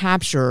in and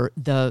capture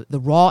the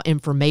raw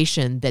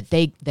information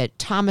that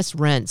Thomas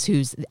Rentz,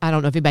 who's, I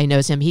don't know if anybody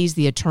knows him, he's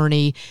the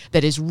attorney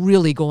that is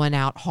really going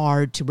out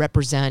hard to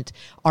represent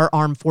our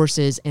armed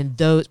forces, and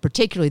those,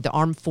 particularly the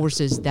armed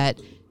forces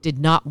that did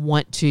not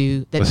want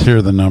to. Let's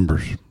hear the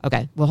numbers.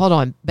 Okay, well, hold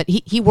on. But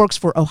he works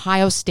for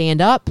Ohio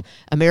Stand Up,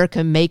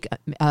 American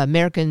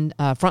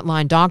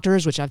Frontline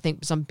Doctors, which I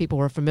think some people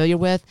are familiar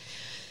with.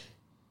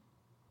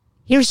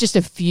 Here's just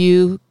a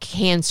few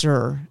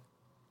cancer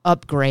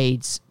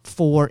upgrades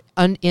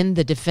in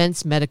the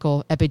Defense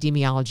Medical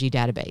Epidemiology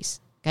Database.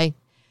 Okay,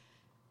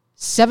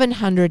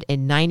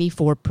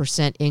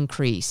 794%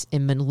 increase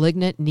in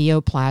malignant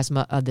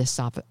neoplasma of the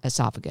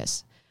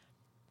esophagus.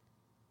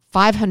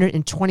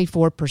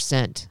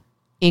 524%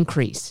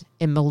 increase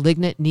in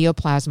malignant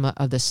neoplasma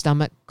of the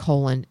stomach,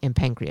 colon, and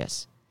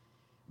pancreas.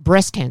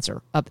 Breast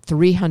cancer up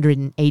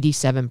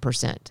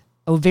 387%.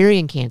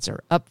 Ovarian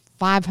cancer up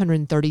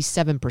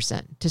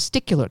 537%.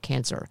 Testicular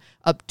cancer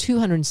up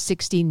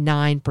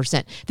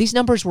 269%. These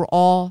numbers were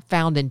all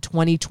found in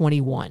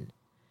 2021.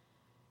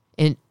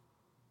 And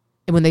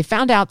when they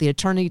found out the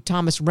attorney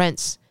Thomas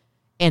Rentz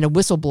and a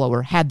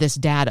whistleblower had this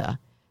data,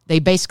 they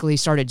basically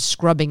started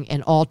scrubbing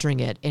and altering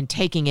it and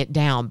taking it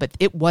down. But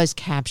it was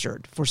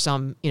captured for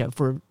some,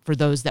 for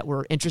those that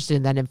were interested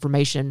in that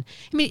information.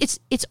 I mean,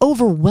 it's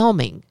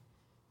overwhelming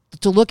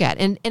to look at.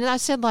 And I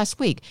said last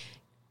week,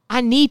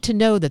 I need to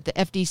know that the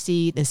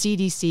FDC, the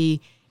CDC,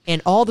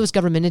 and all those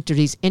government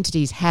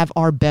entities have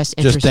our best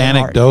interest Just at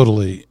heart.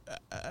 anecdotally,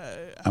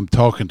 I'm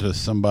talking to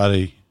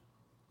somebody,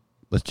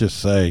 let's just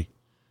say,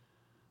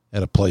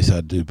 at a place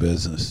I do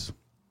business,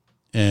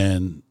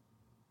 and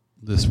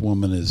this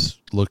woman is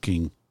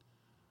looking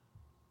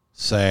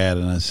sad,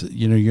 and I said,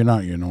 you're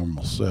not your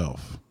normal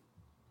self.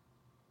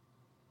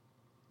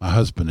 My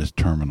husband is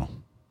terminal.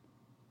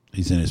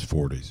 He's in his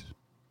 40s.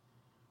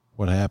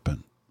 What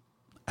happened?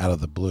 Out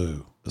of the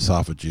blue,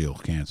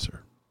 esophageal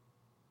cancer.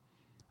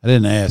 I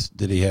didn't ask,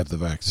 did he have the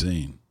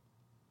vaccine?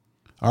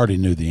 I already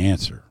knew the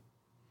answer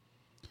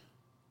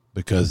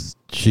because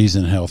she's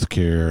in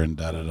healthcare and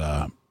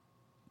da-da-da.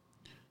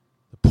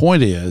 The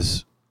point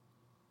is,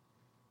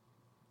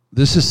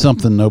 this is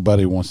something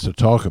nobody wants to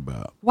talk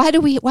about. Why do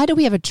we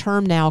have a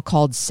term now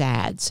called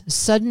SADS,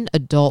 sudden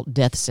adult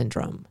death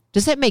syndrome?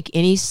 Does that make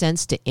any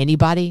sense to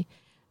anybody?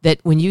 That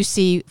when you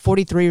see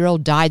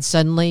 43-year-old died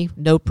suddenly,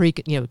 no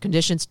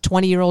conditions,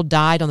 20-year-old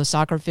died on the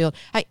soccer field,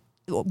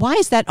 why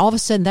is that all of a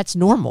sudden that's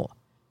normal?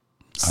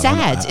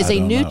 SADS is a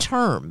new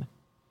term.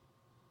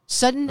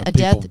 Sudden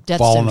death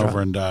falling syndrome.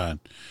 Over and dying.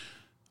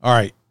 All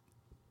right.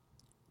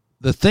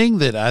 The thing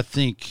that I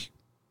think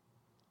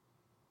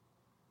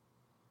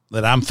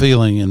that I'm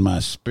feeling in my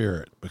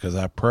spirit, because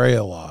I pray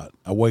a lot.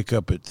 I wake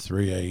up at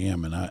 3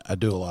 a.m. and I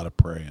do a lot of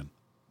praying.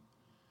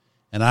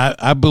 And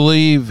I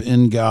believe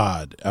in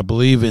God. I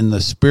believe in the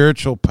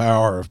spiritual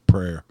power of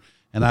prayer.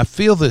 And I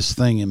feel this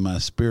thing in my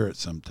spirit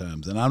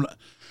sometimes. And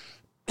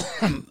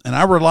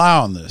I rely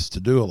on this to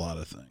do a lot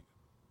of things.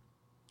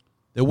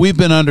 That we've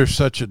been under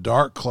such a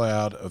dark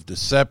cloud of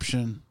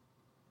deception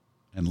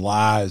and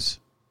lies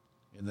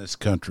in this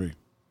country.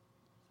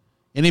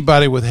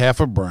 Anybody with half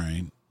a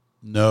brain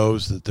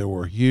knows that there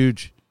were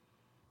huge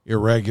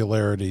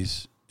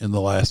irregularities in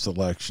the last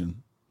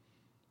election.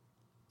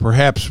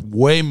 Perhaps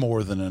way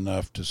more than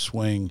enough to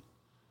swing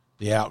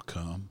the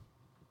outcome.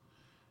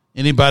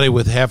 Anybody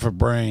with half a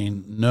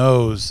brain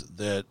knows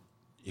that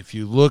if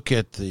you look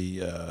at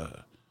the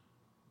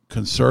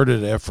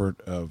concerted effort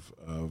of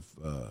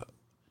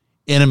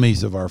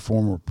enemies of our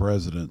former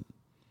president,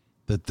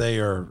 that they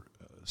are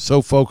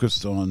so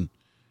focused on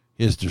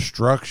his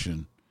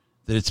destruction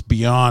that it's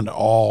beyond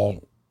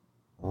all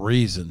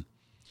reason.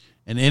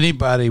 And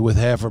anybody with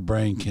half a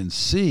brain can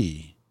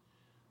see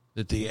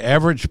that the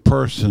average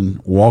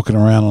person walking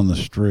around on the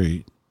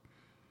street,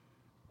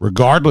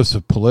 regardless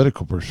of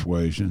political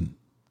persuasion,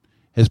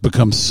 has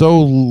become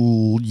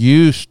so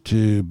used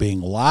to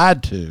being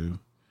lied to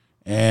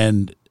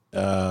and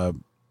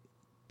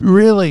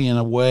really, in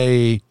a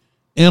way,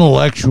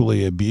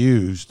 intellectually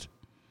abused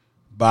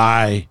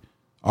by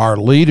our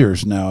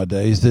leaders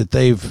nowadays that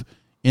they've,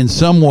 in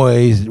some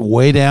ways,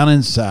 way down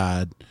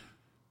inside,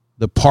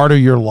 the part of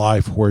your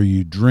life where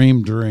you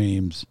dream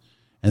dreams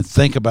and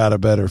think about a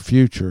better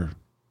future,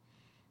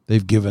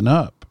 they've given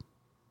up.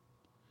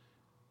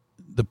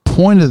 The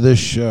point of this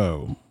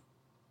show,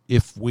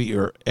 if we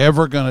are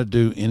ever going to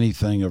do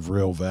anything of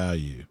real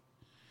value,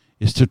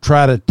 is to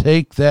try to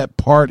take that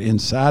part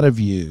inside of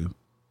you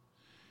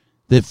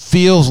that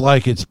feels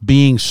like it's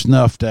being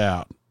snuffed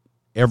out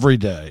every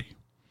day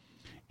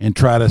and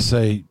try to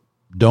say,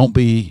 don't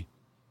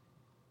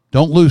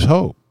lose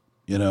hope.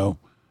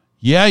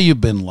 Yeah,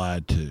 you've been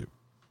lied to.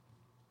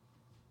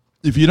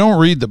 If you don't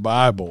read the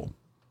Bible,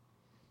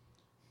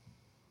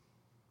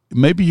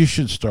 maybe you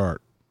should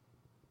start.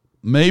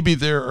 Maybe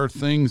there are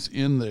things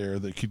in there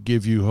that could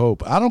give you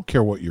hope. I don't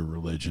care what your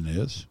religion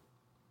is.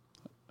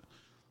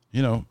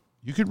 You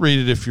could read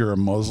it if you're a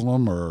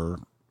Muslim or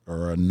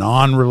a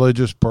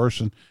non-religious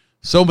person.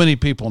 So many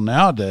people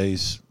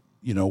nowadays,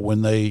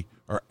 when they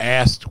are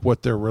asked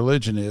what their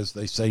religion is,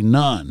 they say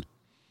none.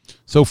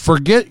 So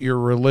forget your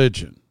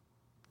religion.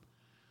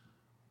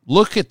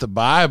 Look at the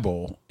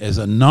Bible as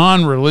a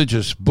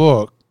non-religious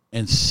book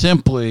and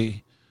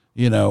simply,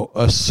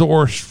 a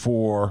source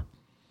for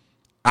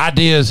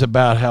ideas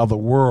about how the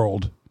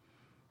world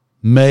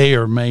may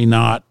or may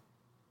not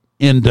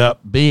end up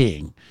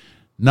being.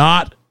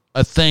 Not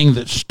a thing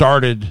that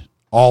started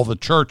all the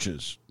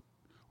churches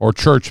or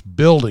church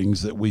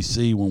buildings that we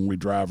see when we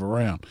drive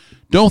around.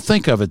 Don't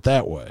think of it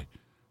that way.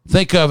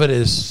 Think of it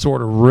as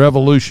sort of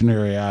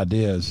revolutionary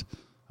ideas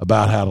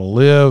about how to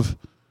live,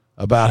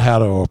 about how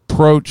to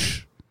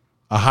approach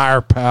a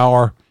higher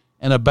power,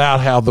 and about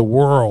how the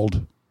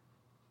world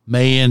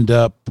may end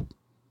up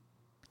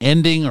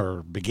ending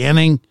or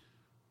beginning,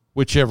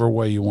 whichever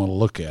way you want to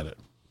look at it.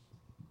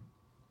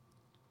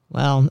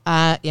 Well,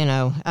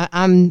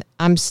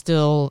 I'm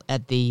still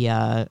at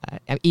the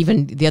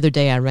even the other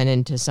day I ran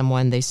into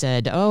someone. They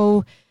said,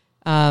 had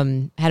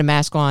a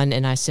mask on,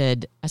 and I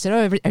said,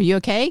 oh, are you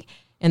okay?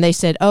 And they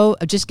said, oh,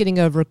 I'm just getting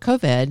over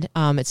COVID.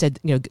 It said,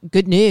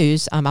 good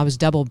news. I was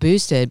double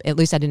boosted. At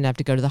least I didn't have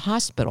to go to the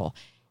hospital.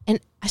 And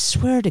I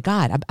swear to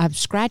God, I'm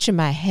scratching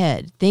my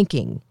head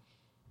thinking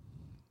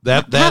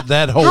that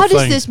whole how thing.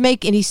 does this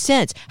make any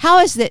sense? How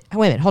is that?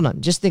 Wait a minute, hold on.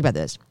 Just think about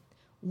this.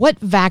 What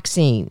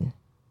vaccine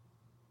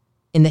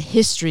in the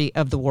history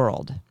of the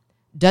world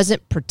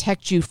doesn't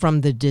protect you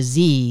from the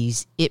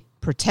disease? It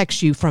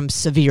protects you from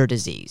severe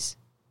disease.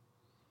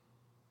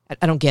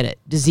 I don't get it.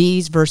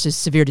 Disease versus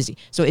severe disease.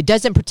 So it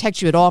doesn't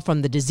protect you at all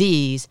from the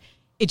disease.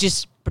 It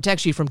just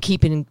protects you from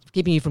keeping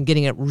you from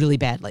getting it really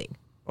badly,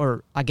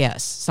 or I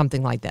guess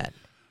something like that.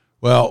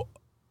 Well,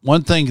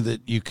 one thing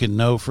that you can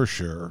know for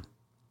sure,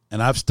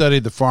 and I've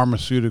studied the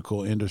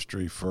pharmaceutical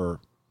industry for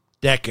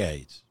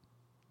decades.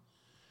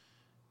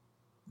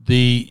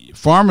 The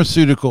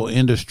pharmaceutical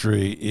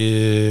industry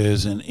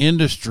is an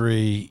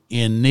industry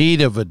in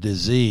need of a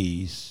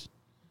disease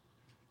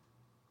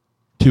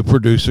to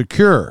produce a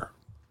cure.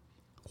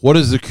 What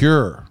is the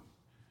cure?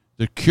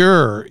 The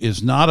cure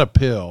is not a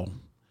pill.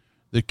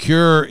 The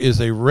cure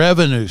is a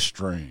revenue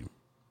stream.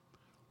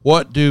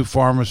 What do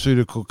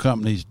pharmaceutical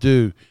companies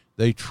do?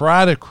 They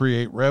try to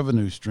create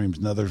revenue streams.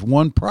 Now, there's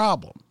one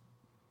problem.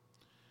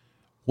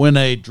 When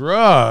a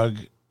drug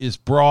is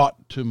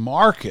brought to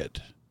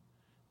market,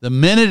 the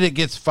minute it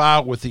gets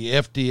filed with the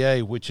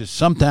FDA, which is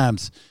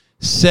sometimes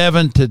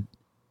 7 to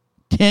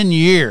 10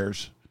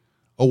 years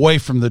away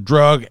from the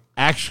drug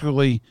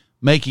actually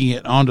making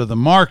it onto the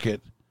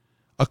market,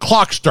 a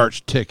clock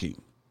starts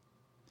ticking.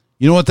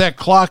 You know what that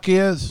clock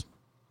is?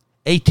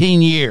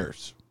 18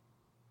 years.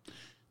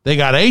 They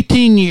got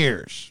 18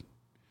 years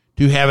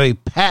to have a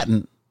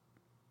patent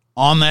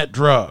on that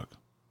drug.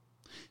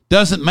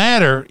 Doesn't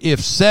matter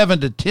if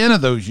 7 to 10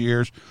 of those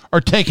years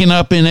are taken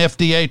up in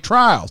FDA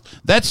trials.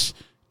 That's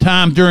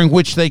time during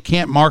which they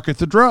can't market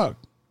the drug.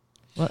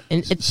 Well,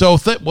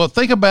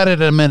 think about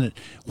it in a minute.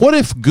 What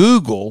if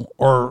Google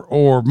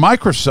or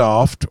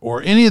Microsoft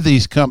or any of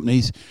these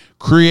companies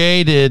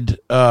created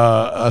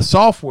a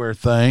software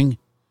thing,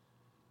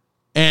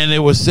 and it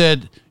was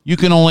said you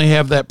can only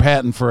have that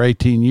patent for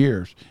 18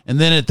 years, and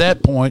then at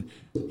that point,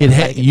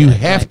 you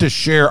have to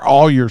share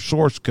all your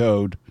source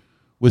code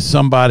with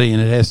somebody,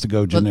 and it has to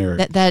go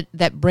generic.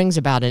 That brings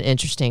about an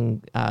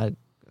interesting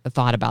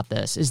thought about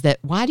this. Is that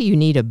why do you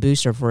need a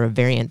booster for a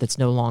variant that's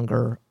no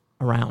longer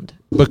around?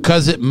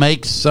 Because it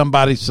makes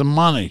somebody some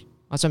money.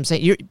 That's what I'm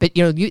saying.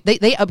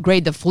 They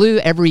upgrade the flu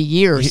every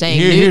year, saying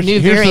new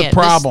variant. Here's the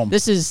problem.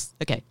 This is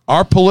okay.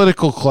 Our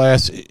political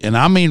class, and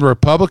I mean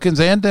Republicans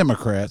and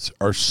Democrats,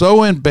 are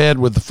so in bed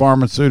with the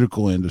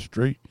pharmaceutical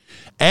industry,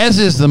 as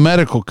is the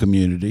medical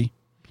community,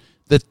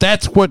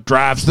 that's what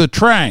drives the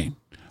train.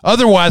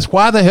 Otherwise,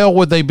 why the hell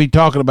would they be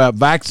talking about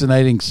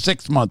vaccinating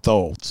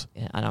 6-month-olds?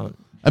 Yeah, I don't.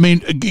 I mean,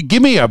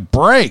 give me a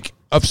break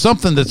of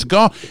something that's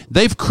gone.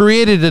 They've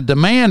created a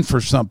demand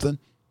for something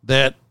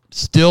that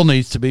still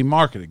needs to be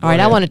marketed. All right,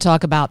 I want to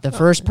talk about the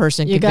first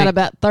person. You got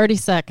about 30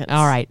 seconds.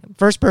 All right,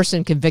 first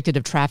person convicted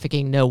of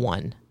trafficking, no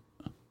one.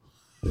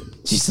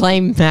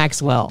 Ghislaine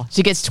Maxwell.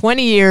 She gets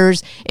 20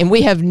 years, and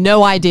we have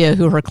no idea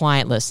who her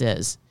client list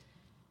is.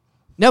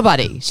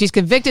 Nobody. She's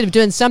convicted of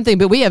doing something,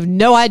 but we have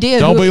no idea.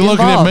 Don't be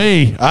looking at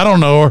me. I don't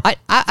know her.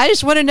 I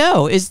just want to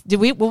know: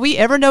 will we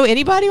ever know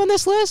anybody on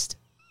this list?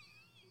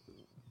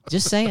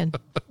 Just saying.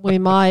 We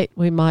might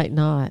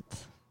not.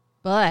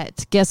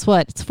 But guess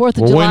what? It's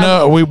 4th of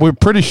July. We're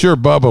pretty sure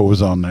Bubba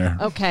was on there.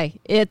 Okay.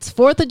 It's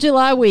 4th of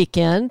July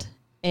weekend,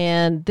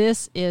 and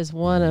this is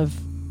one of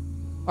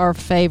our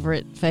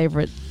favorite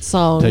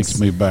songs.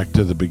 Takes me back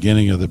to the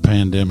beginning of the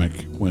pandemic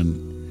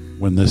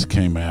when this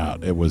came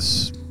out. It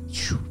was...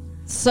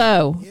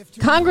 So,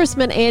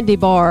 Congressman Andy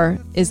Barr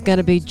is going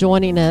to be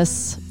joining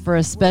us for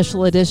a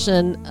special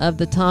edition of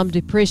the Tom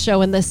Dupree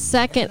Show in the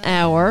second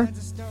hour.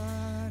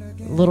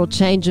 A little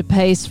change of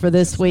pace for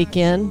this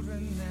weekend.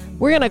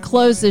 We're going to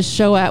close this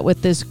show out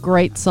with this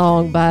great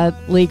song by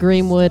Lee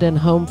Greenwood and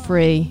Home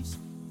Free.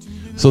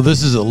 So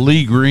this is a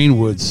Lee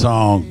Greenwood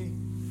song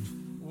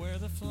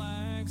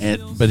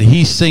but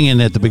he's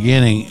singing at the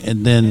beginning,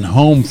 and then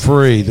Home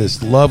Free,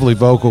 this lovely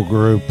vocal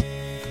group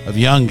of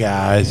young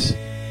guys,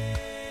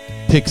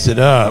 picks it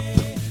up.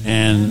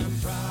 And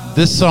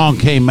this song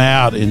came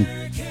out in,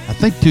 I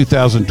think,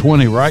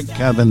 2020, right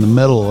kind of in the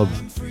middle of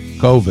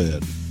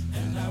COVID.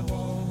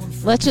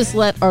 Let's just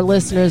let our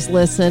listeners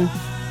listen.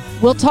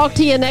 We'll talk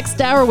to you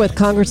next hour with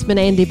Congressman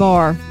Andy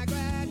Barr.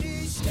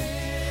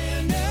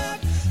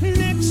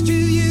 Next to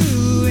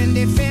you and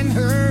defend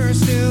her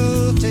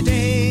still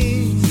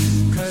today,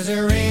 'cause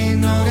there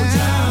ain't no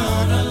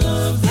doubt I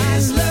love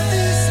this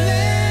land.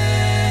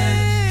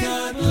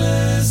 God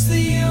bless the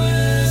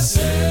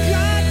USA.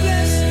 God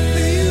bless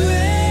the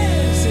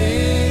USA.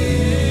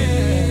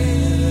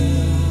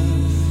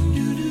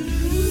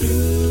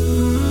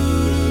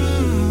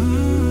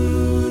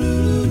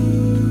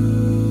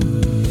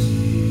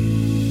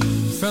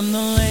 From the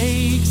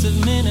lakes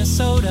of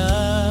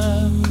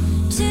Minnesota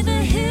to the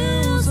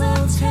hills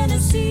of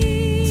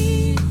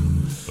Tennessee,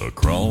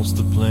 across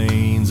the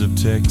plains of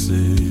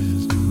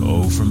Texas,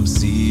 oh, from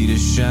sea to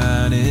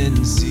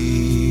shining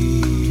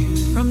sea,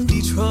 from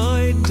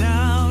Detroit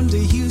down to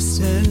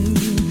Houston,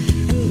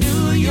 and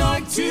New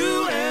York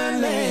to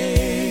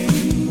LA,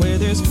 where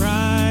there's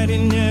pride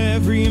in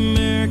every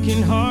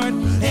American heart,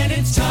 and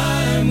it's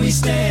time we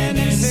stand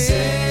and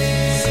say,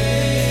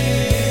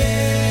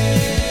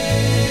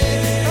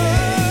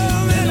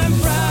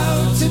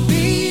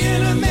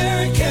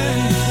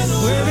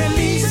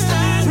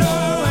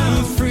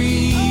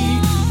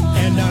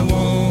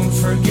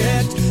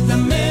 forget the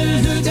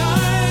men who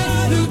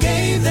died, who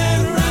gave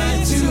that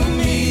right to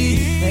me.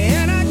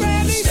 And I'd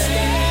gladly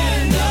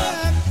stand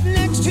up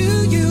next to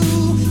you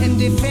and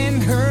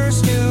defend her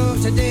still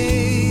today.